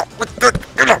is wrong with the...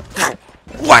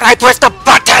 What? I pressed the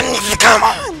button! Come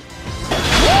on!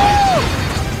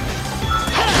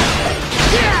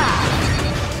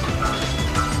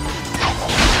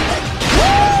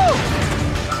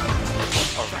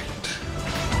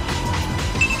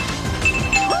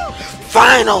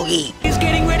 Finally! He's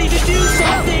getting ready to do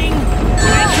something!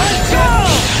 Control!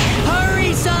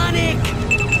 Hurry, Sonic!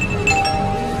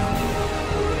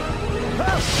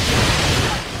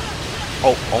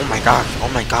 Oh my gosh, oh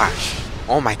my gosh,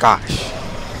 oh my gosh.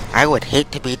 I would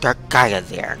hate to be Dark Gaia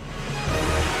there.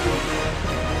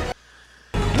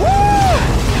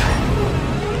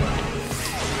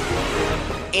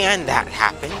 And that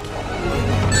happened.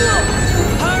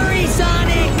 Hurry,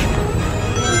 Sonic!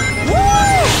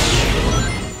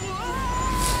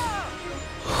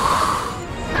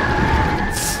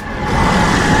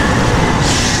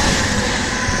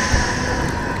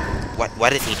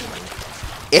 What is he doing?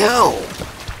 Ew!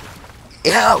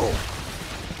 Ew!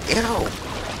 Ew!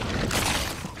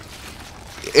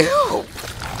 Ew!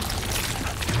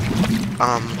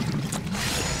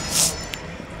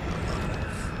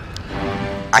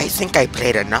 I think I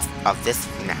played enough of this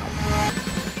now.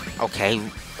 Okay.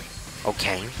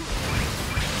 Okay.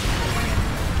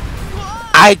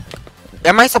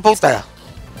 Am I supposed to...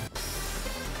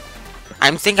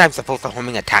 I think I'm supposed to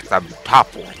homing attack the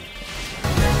top one.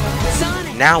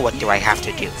 Now what do I have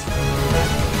to do?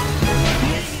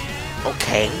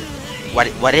 Okay.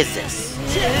 What is this?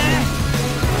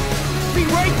 Be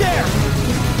right there!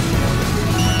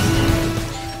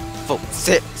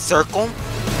 Circle?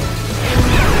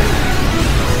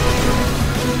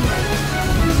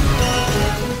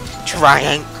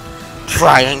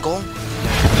 Triangle?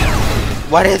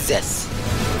 What is this?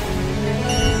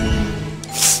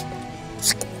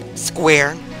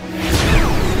 Square?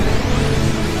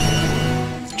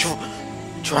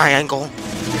 Triangle?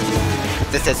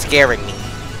 This is scaring me.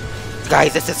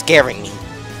 Guys, this is scaring me.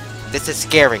 This is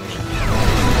scaring me.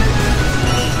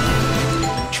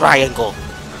 Triangle.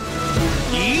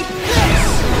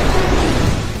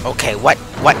 Okay, what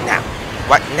now?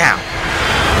 What now?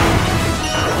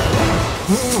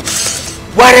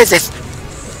 What is this?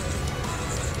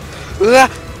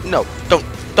 No,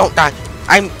 don't die.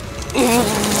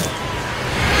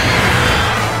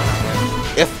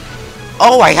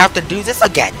 Oh, I have to do this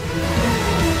again.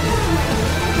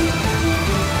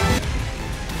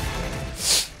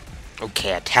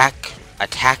 Okay,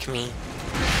 attack me.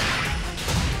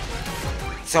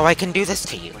 So I can do this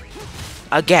to you.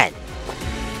 Again.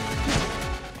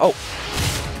 Oh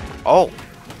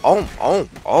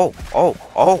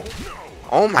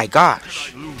my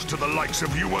gosh. Lose to the likes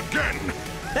of you again.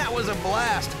 That was a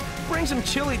blast. Bring some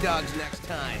chili dogs next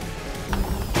time.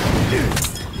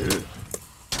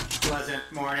 Pleasant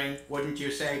morning, wouldn't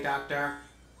you say, Doctor?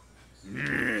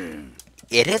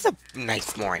 It is a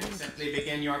nice morning. Simply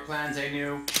begin your plans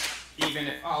anew. Even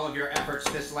if all of your efforts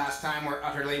this last time were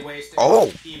utterly wasted. Oh.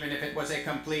 Even if it was a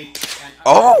complete and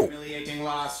Oh. humiliating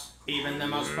loss. Even the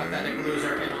most pathetic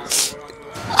loser in all the world.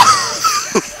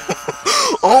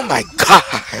 Oh my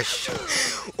gosh!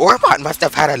 Orbot must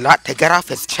have had a lot to get off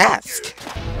his chest.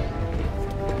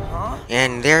 Huh?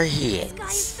 And there he is. This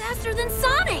guy's faster than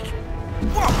Sonic!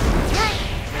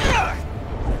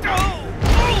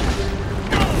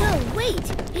 No,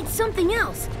 wait! It's something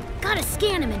else. Gotta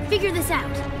scan him and figure this out.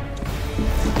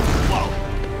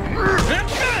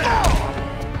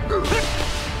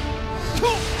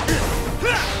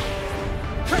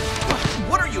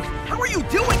 What are you? How are you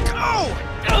doing? Go!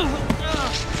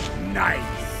 Nice.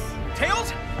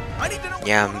 Tails? I need to know.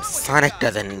 Yeah, Sonic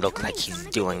doesn't look like he's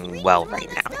doing well right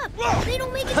now. They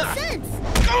don't make any sense.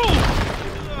 Go!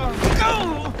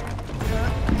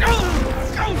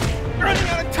 Running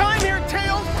out of time here,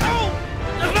 Tails! Go!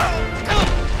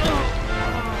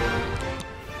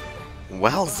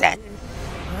 Well then.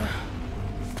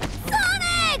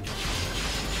 Sonic!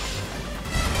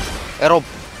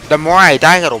 The more I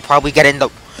die, it'll probably get in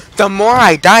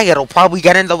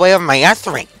the way of my S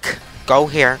rank. Go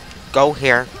here, go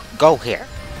here, go here.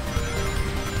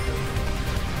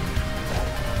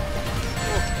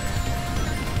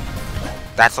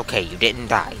 That's okay, you didn't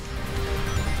die.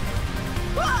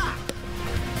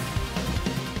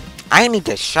 I need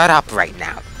to shut up right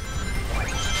now.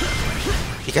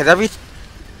 Because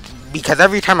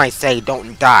every time I say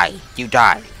don't die, you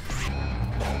die.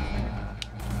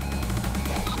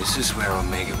 This is where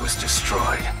Omega was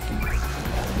destroyed.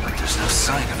 But there's no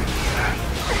sign of it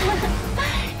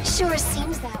here. Sure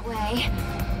seems that way.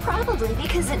 Probably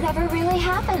because it never really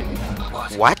happened.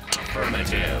 What?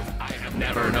 Affirmative. I have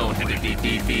never known him to be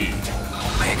defeated.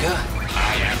 Omega?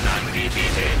 I am not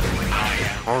defeated.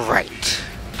 Alright.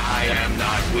 I am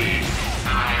not weak.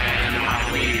 I am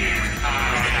not weak.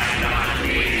 I am not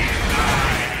weak.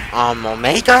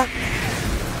 Omega?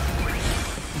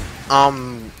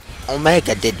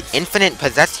 Omega, did Infinite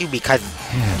possess you because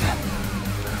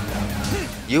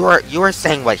you were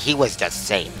saying what he was just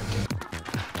saying.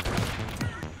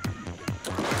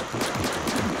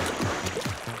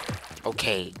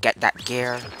 Okay, get that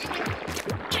gear.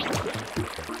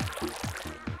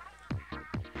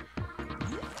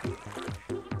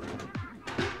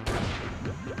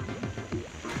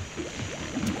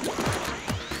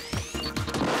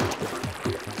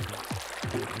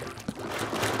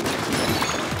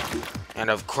 And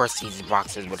of course these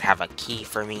boxes would have a key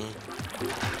for me.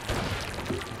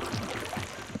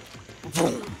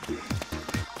 Boom.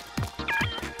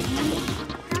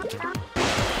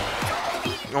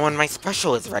 And when my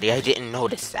special is ready, I didn't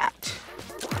notice that.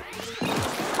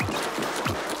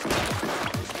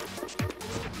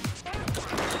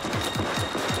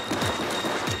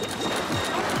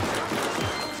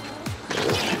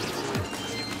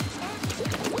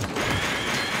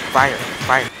 Fire,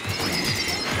 fire.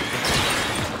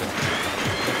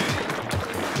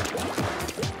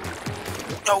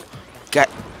 No! Get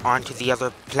onto the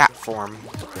other platform.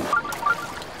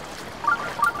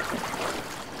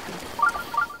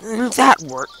 That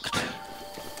worked.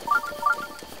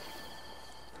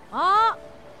 Ah!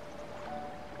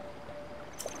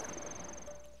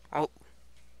 Oh.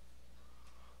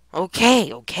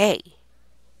 Okay, okay.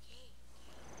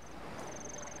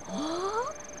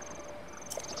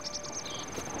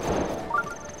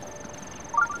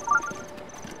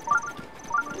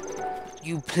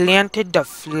 You planted the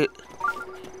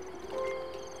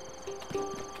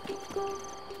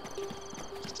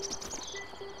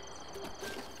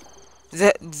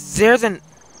there's an...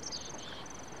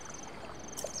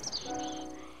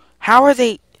 How are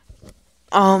they...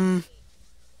 I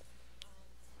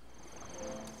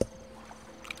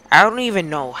don't even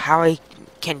know how I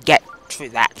can get to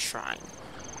that shrine.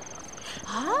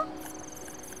 Huh?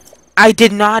 I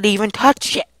did not even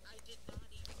touch it.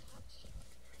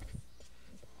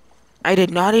 I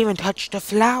did not even touch the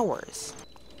flowers.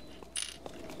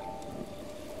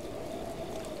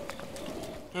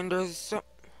 And there's so...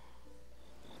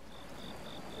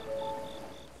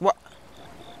 What?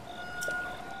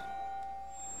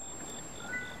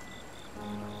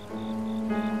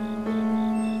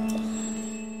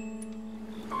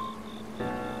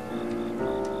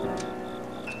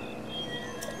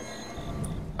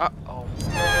 Uh-oh.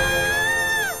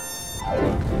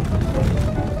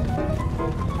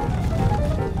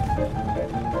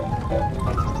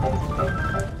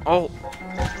 Oh.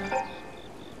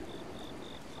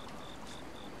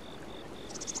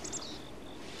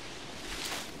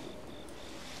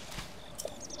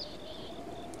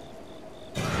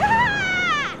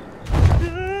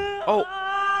 Oh.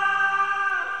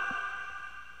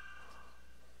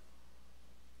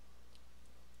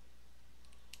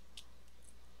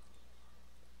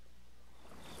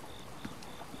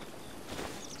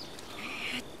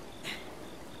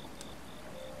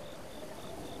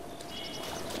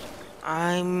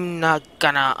 I'm not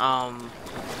gonna,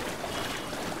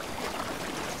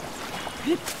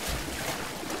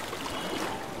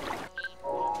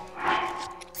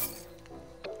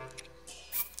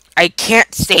 I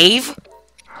can't save?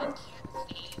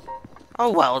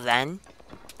 Oh well then.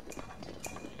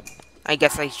 I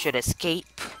guess I should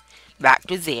escape back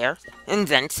to there and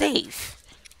then save.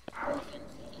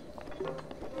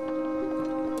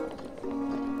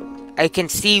 I can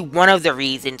see one of the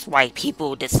reasons why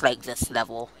people dislike this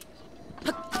level.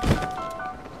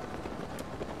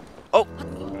 Oh!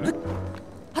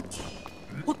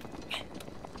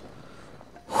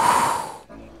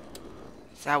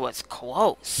 That was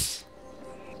close.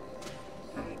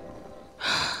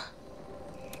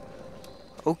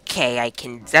 Okay, I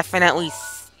can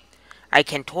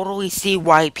totally see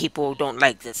why people don't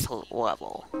like this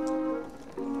level.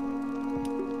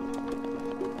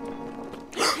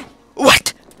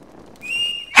 What?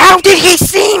 How did he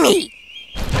see me?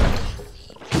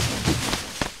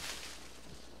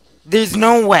 There's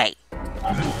no way.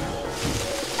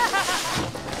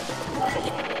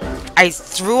 I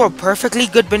threw a perfectly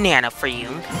good banana for you.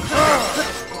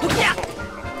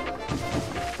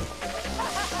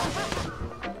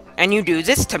 And you do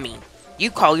this to me. You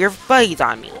call your buddies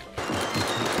on me.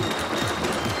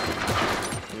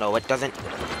 No, it doesn't.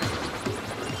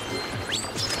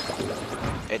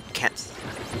 It can't.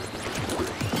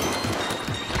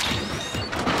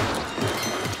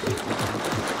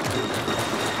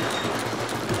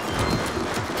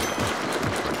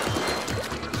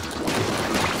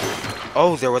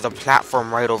 Oh, there was a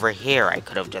platform right over here I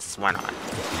could have just went on.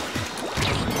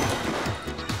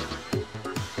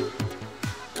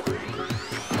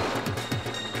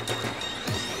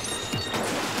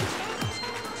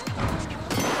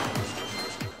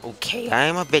 Okay, I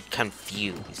am a bit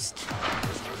confused.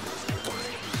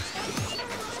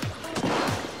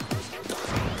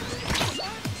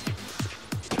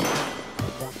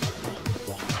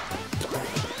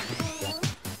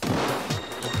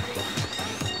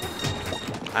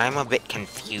 I'm a bit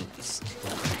confused.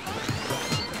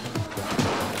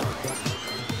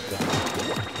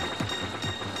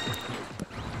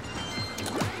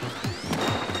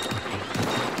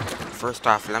 First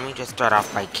off, let me just start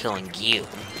off by killing you.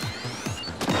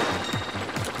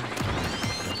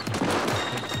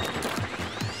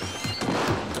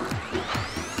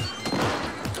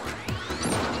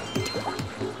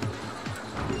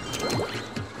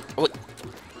 Wait.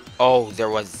 Oh, there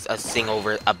was a thing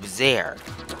over up there.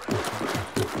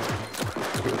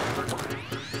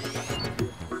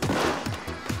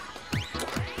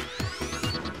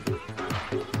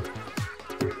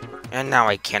 And now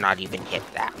I cannot even hit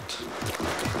that.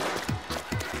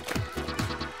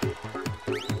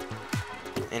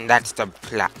 And that's the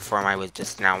platform I was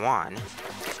just now on.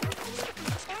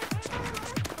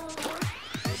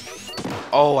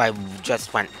 Oh, I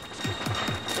just went...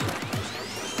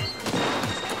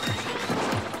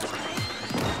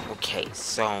 Okay,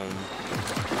 so...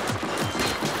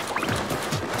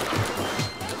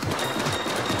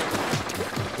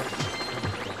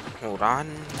 Hold on.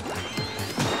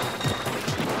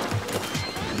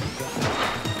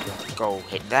 Go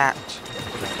hit that.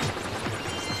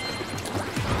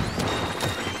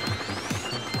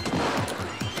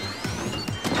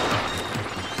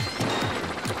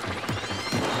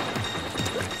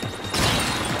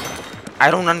 I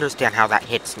don't understand how that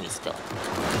hits me still.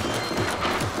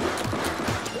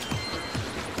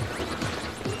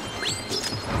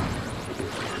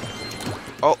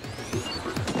 Oh.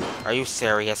 Are you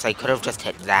serious? I could have just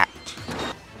hit that.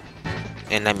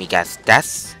 And let me guess,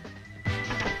 that's...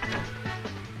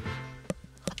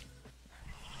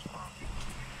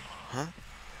 Huh?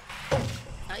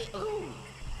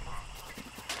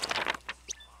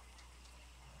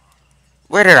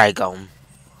 Where did I go?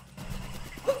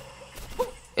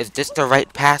 Is this the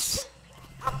right pass?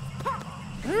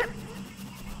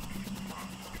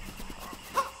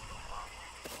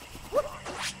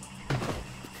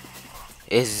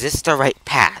 Is this the right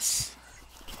pass?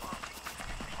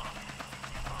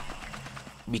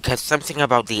 Because something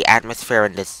about the atmosphere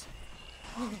in this...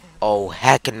 Oh,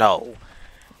 heck no.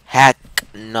 Heck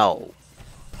no.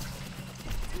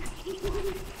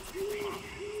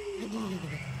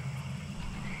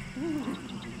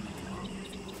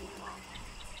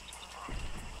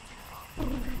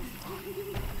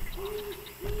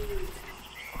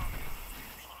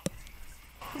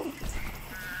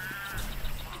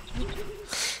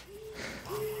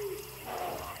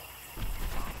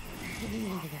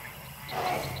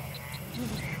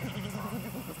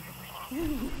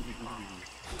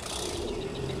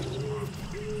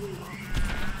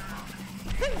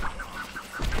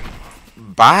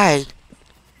 Bye.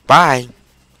 Bye.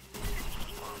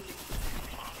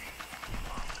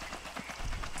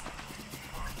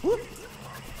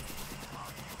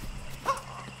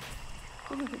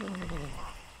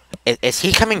 Is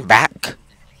he coming back?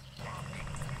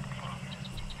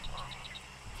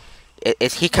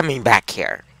 Is he coming back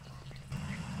here?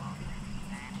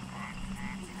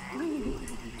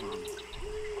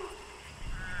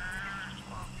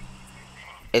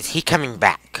 Is he coming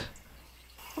back?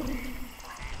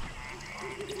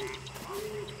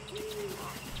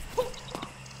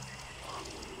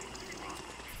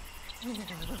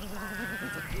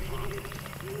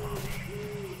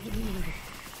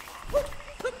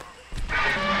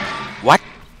 What?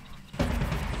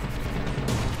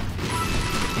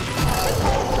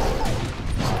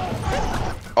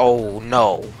 Oh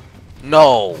no.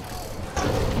 No.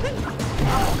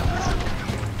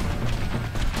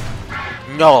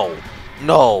 No.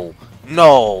 No.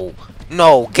 No.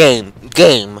 No. Game.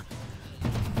 Game.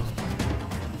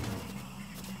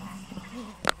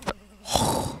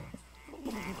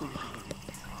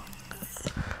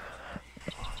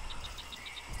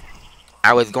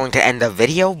 I was going to end the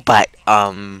video, but,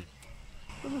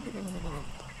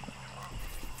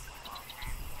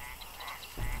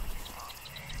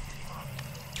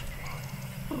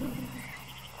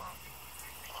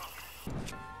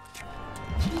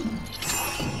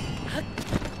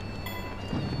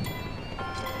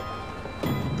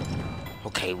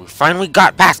 okay, we finally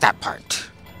got past that part.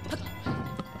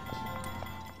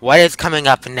 What is coming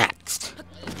up next?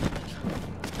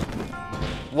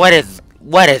 What is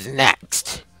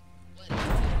next?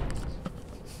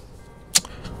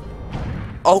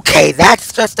 Okay,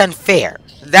 that's just unfair.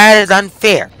 That is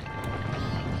unfair.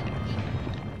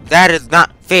 That is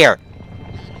not fair.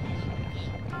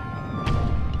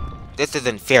 This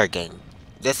isn't fair, game.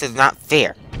 This is not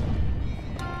fair.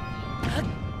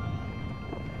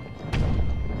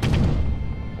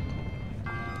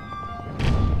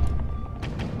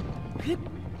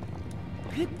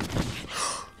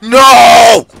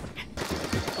 No!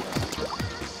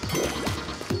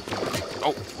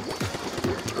 Oh.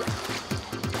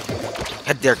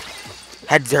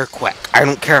 Head there quick. I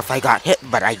don't care if I got hit,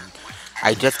 but I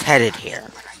just headed here.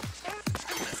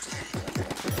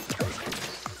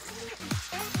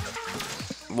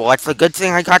 Well, it's a good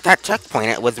thing I got that checkpoint.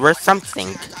 It was worth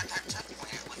something.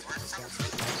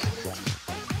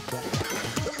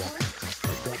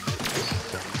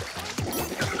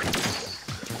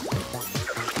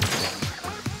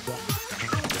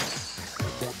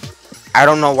 I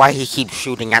don't know why he keeps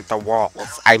shooting at the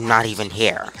walls. I'm not even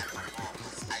here.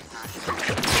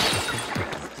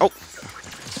 Oh.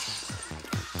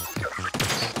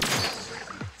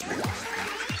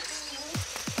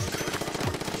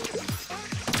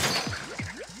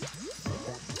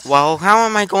 Well, how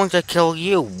am I going to kill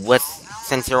you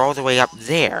since you're all the way up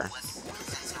there?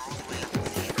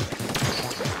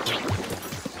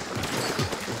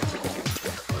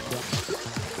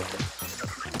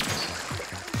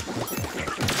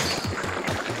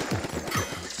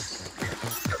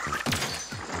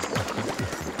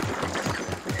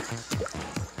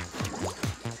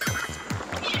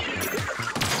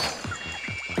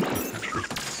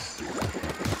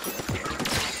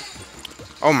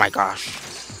 Oh my gosh.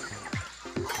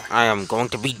 I am going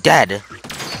to be dead.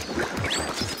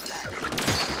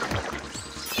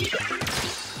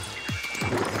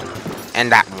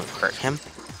 And that won't hurt him.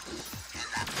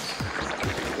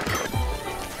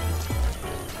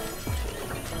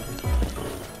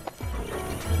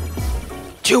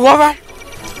 Two of them?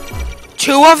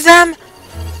 Two of them?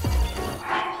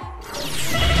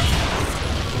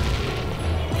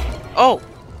 Oh.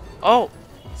 Oh.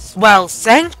 Well,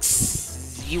 thanks.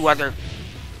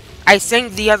 I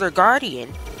sang the other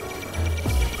Guardian.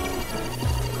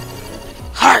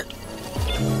 Heart!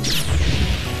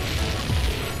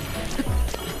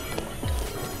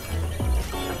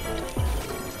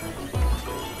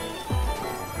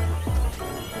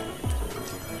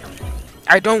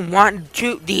 I don't want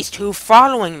these two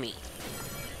following me.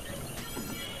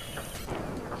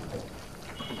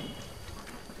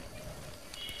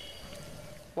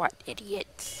 What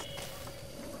idiots.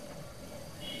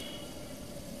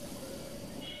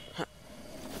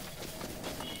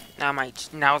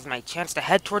 Now's my chance to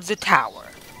head towards the tower.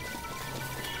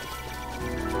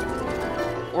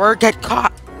 Or get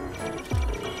caught.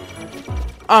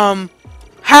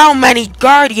 How many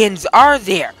Guardians are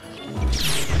there?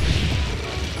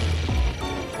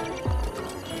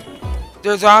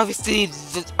 There's obviously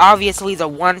the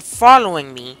one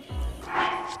following me.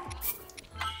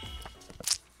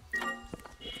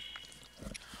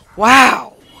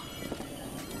 Wow.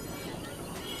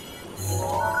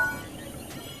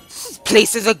 This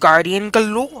place is a Guardian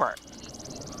galore.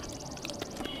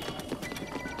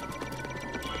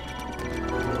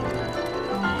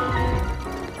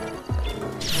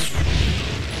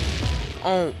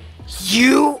 Oh,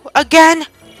 you again?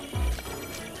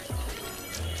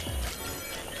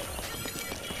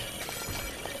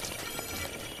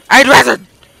 I'd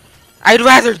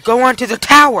rather go onto the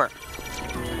tower.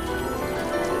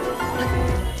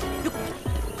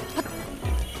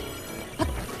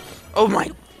 Oh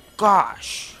my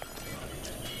gosh.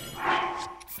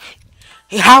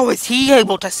 How is he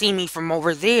able to see me from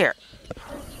over there?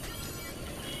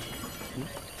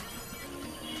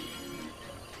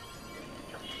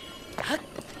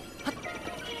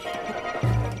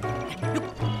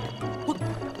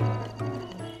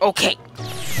 Okay.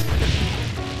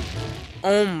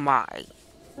 Oh my.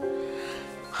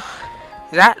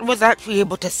 That was actually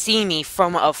able to see me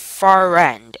from a far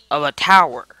end of a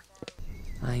tower.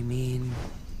 I mean,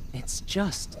 it's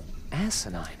just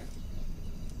asinine.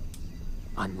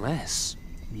 Unless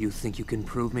you think you can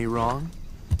prove me wrong?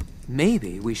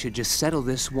 Maybe we should just settle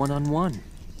this one-on-one.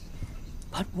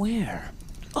 But where?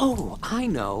 Oh, I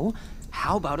know.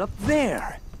 How about up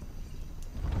there?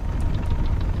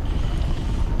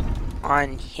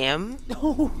 On him?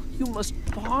 Oh, you must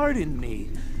pardon me.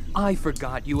 I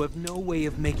forgot you have no way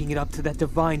of making it up to that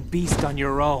divine beast on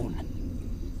your own.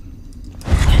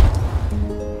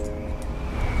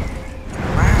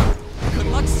 Wow. Good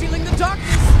luck sealing the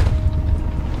darkness!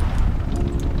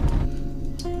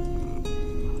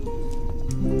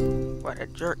 What a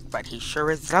jerk, but he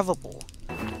sure is lovable.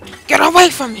 Get away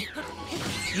from me!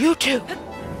 You two!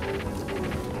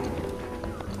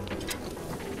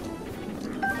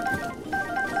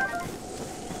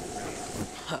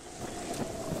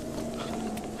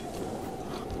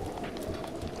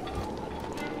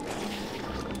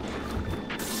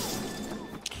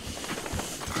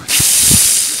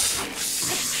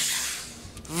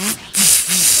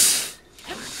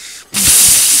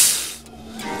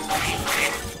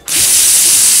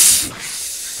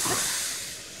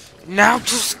 Now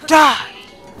just die!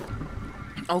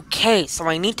 Okay, so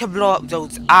I need to blow up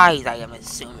those eyes, I am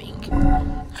assuming.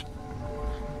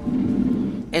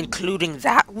 Including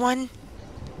that one?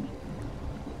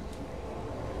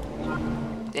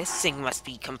 This thing must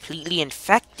be completely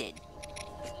infected.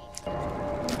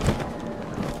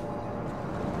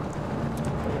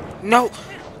 No!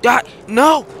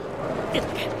 No!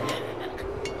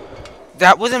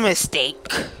 That was a mistake.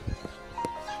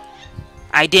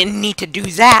 I didn't need to do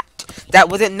that. That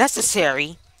wasn't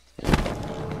necessary.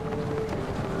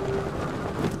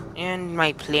 And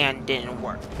my plan didn't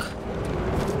work.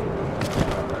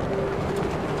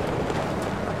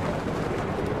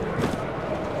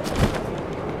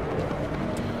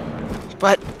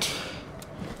 But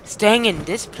staying in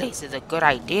this place is a good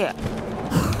idea.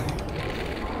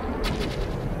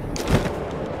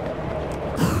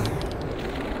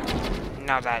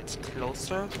 Now that's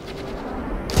closer.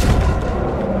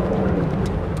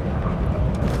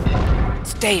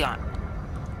 Stay on.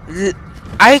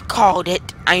 I called it.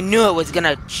 I knew it was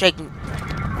gonna shake.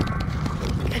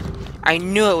 I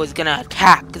knew it was gonna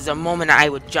attack the moment I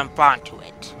would jump onto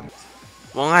it.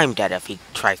 Well, I'm dead if he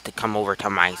tries to come over to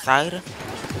my side.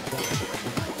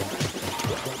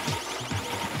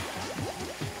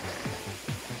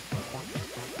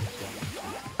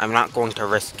 I'm not going to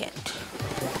risk it.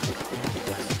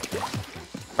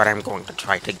 But I'm going to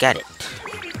try to get it.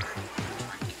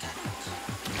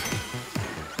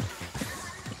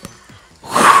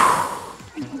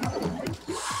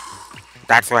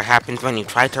 That's what happens when you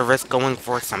try to risk going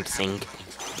for something.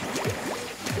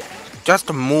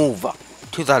 Just move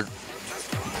to the...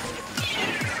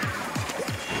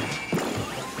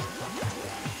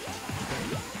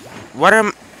 What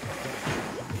am...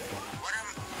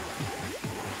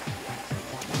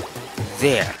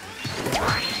 There.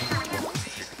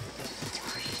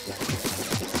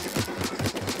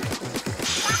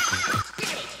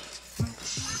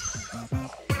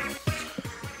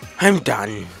 I'm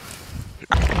done.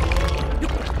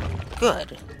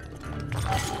 Good.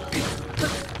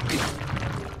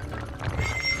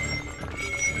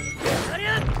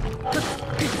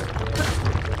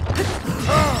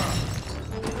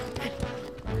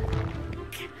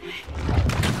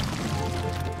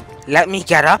 Let me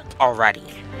get up already.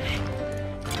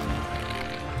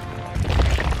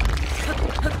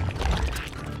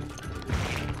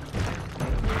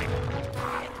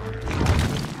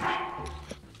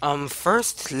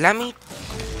 First, let me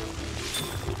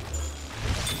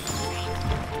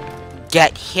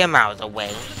get him out of the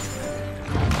way.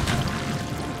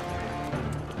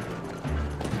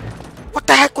 What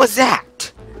the heck was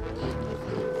that?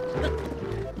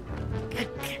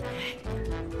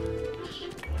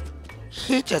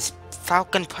 He just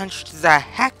falcon punched the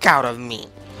heck out of me.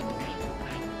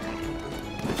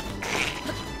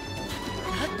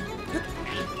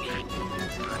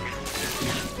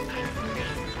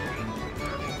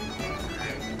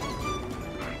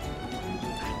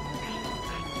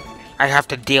 I have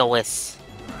to deal with.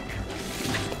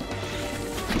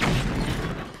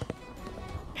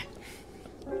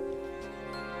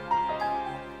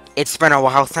 It's been a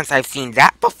while since I've seen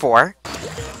that before.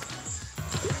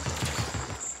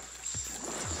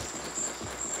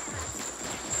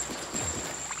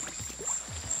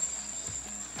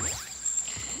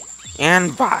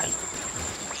 And bye.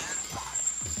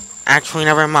 Actually,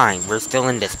 never mind. We're still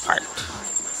in this part.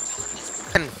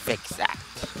 Can fix that.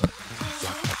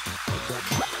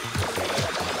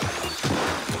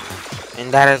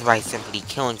 And that is by simply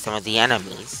killing some of the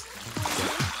enemies.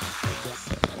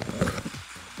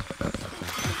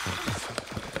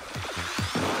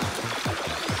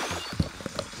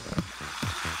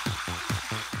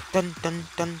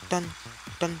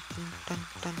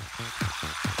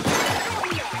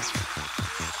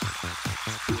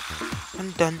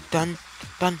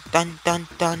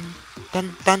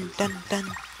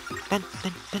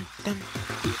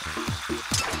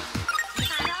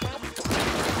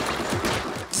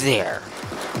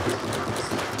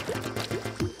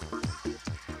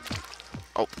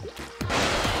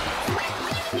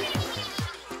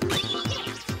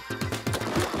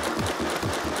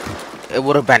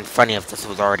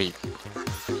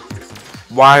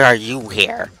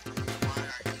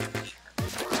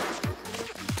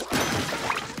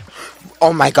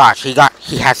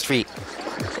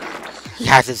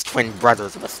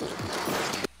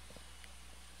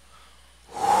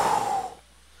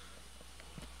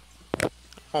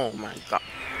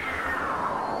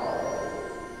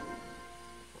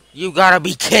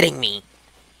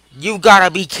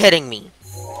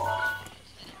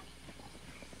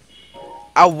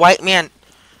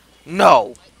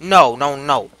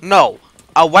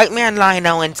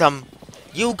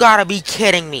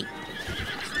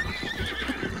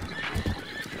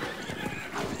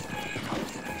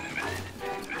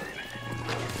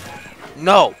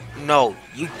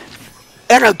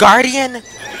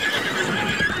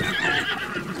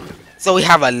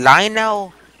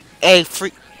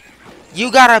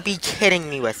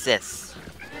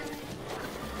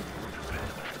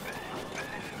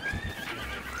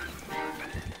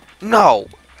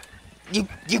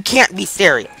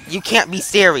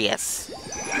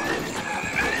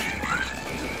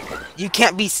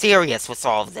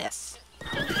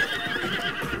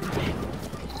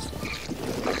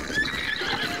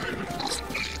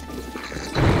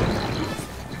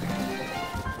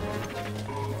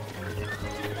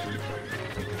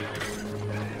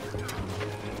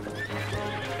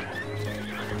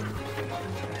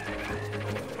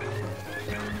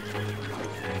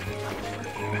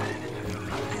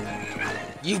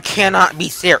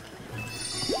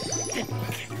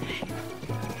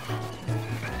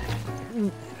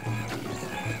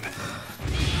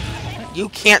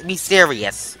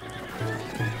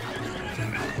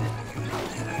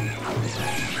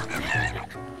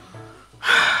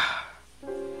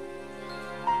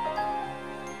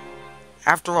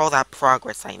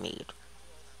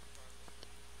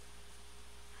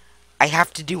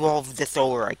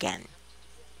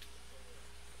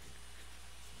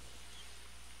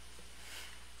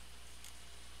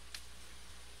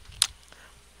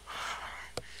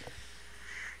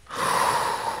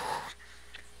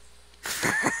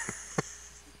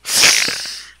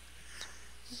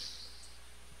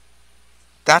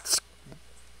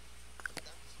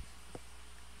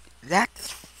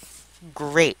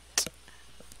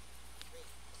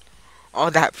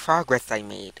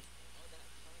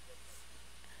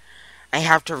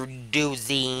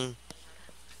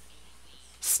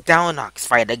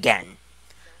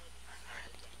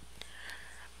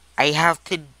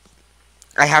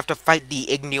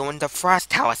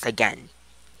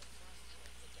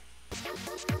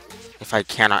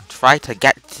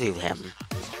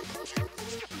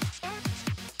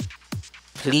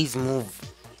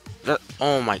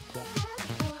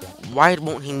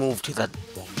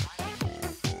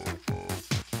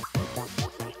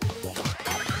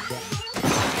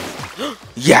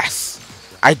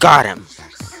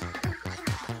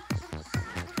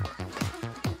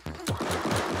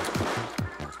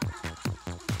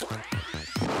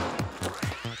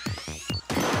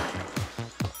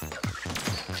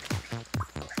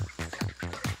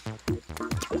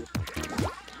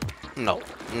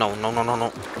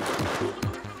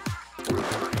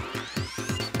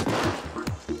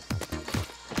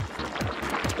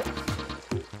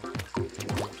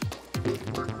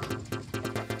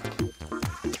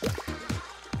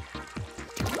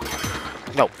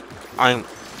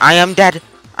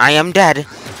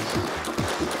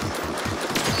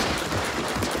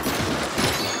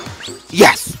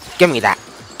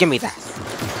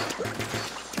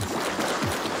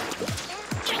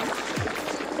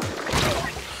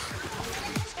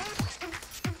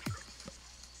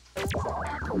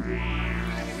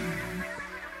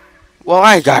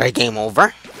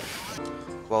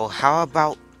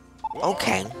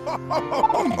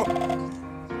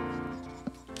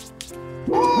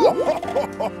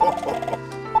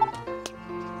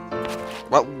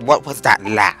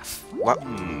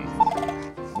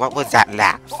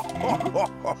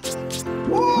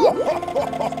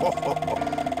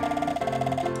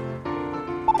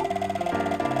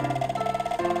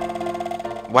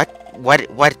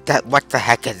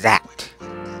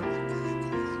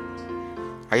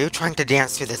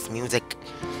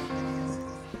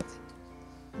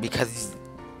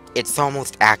 it's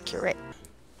almost accurate.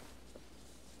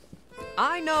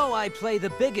 I know I play the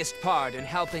biggest part in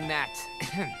helping that...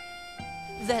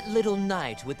 that little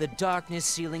knight with the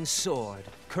darkness-sealing sword,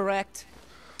 correct?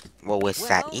 Well, with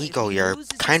that ego, you're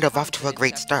kind of off to a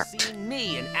great start. Seeing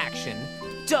me in action,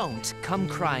 don't come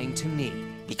crying to me.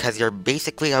 Because you're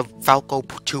basically a Falco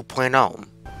 2.0.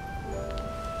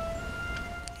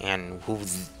 And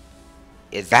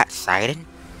is that Sidon?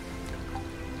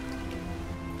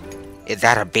 Is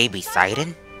that a baby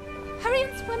Sidon? Hurry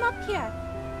and swim up here.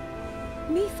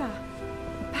 Mipha,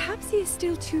 perhaps he is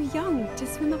still too young to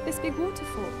swim up this big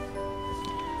waterfall.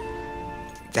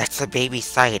 That's a baby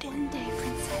Sidon. One day,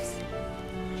 Princess.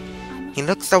 He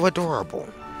looks so adorable.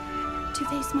 To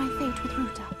face my fate with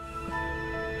Ruta.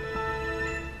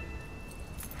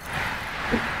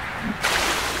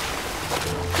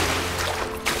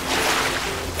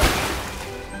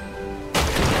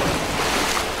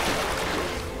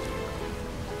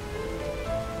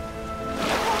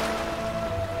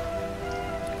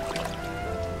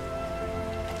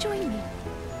 Join me.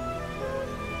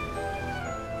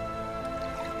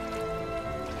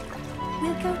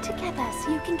 We'll go together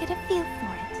so you can get a feel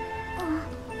for it.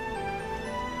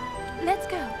 Let's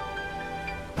go.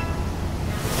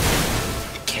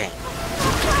 Okay.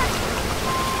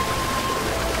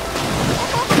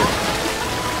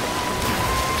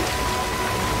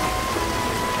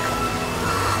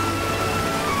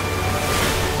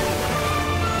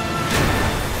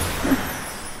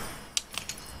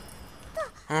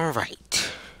 All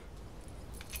right.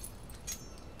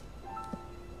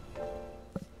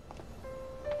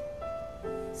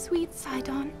 Sweet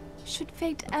Sidon, should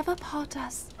fate ever part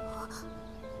us,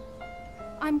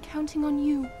 I'm counting on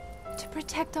you to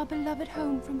protect our beloved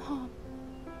home from harm.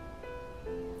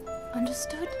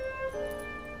 Understood?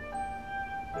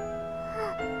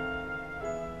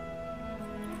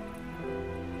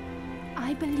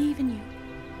 I believe in you.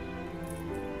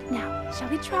 Now, shall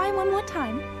we try one more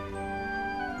time?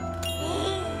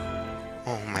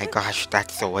 Oh my gosh,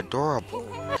 that's so adorable.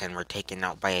 And we're taken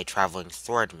out by a traveling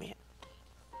swordman.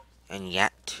 And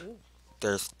yet,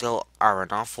 there still are an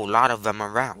awful lot of them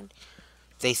around.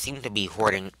 They seem to be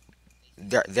hoarding...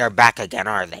 They're back again,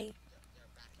 are they?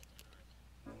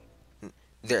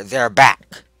 They're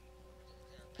back.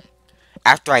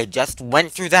 After I just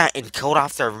went through that and killed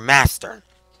off their master.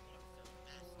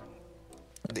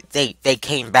 They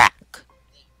came back.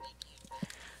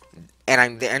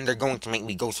 And they're going to make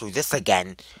me go through this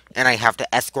again, and I have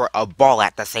to escort a ball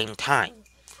at the same time.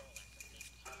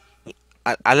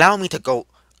 Allow me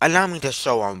to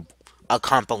show a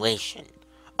compilation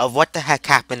of what the heck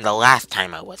happened the last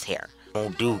time I was here.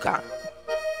 Molduga.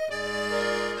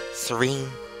 Serene,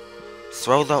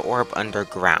 throw the orb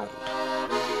underground.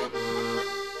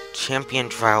 Champion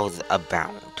trials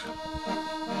abound.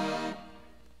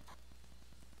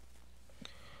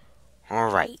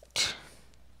 Alright.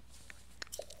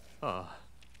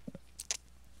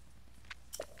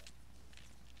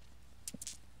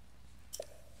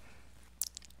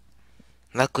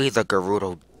 Luckily, the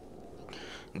Gerudo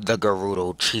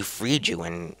Chief Riju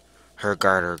and her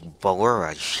garter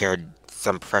Ballura shared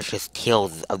some precious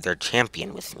tales of their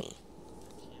champion with me.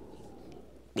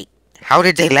 Wait, how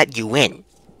did they let you in?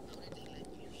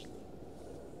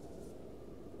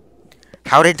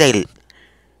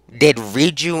 Did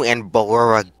Riju and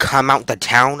Ballura come out to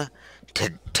town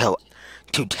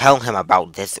to tell him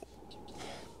about this?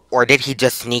 Or did he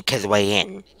just sneak his way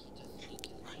in?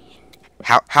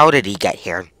 How did he get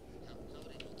here?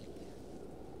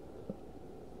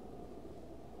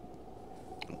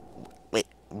 Wait,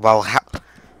 well,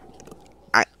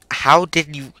 how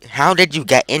did you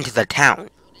get into the town?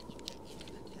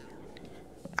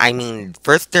 I mean,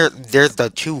 first there's the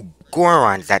two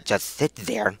Gorons that just sit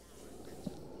there.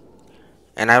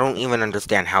 And I don't even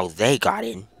understand how they got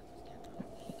in.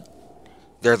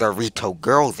 There's a Rito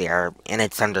girl there, and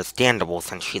it's understandable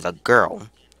since she's a girl.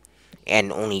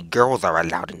 And only girls are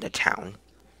allowed into town.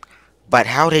 But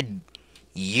how did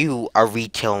you, a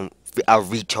Rito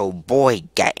boy,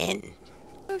 get in?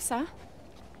 Rosa,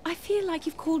 I feel like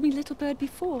you've called me Little Bird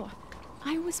before.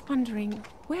 I was wondering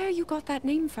where you got that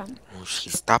name from. Oh, she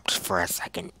stopped for a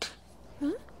second.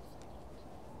 Huh?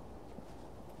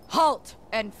 Halt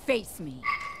and face me.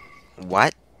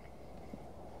 What?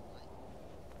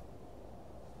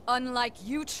 Unlike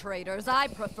you traitors, I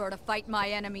prefer to fight my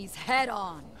enemies head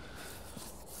on.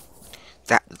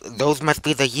 Those must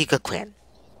be the Yiga clan.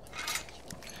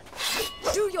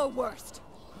 Do your worst.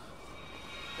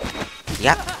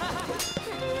 Yep.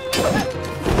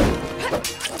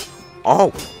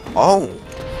 Oh.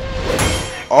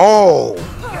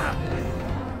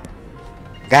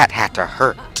 That had to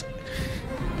hurt.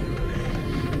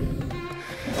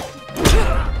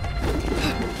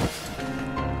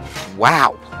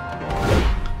 Wow.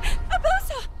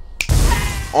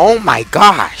 Oh my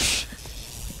gosh.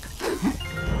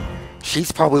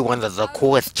 She's probably one of the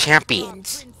coolest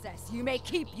champions. Princess, you may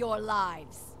keep your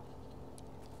lives.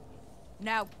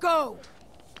 Now go.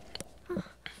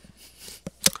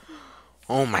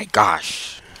 Oh my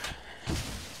gosh.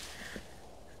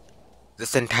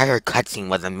 This entire cutscene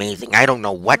was amazing. I don't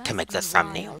know what to make the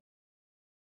thumbnail.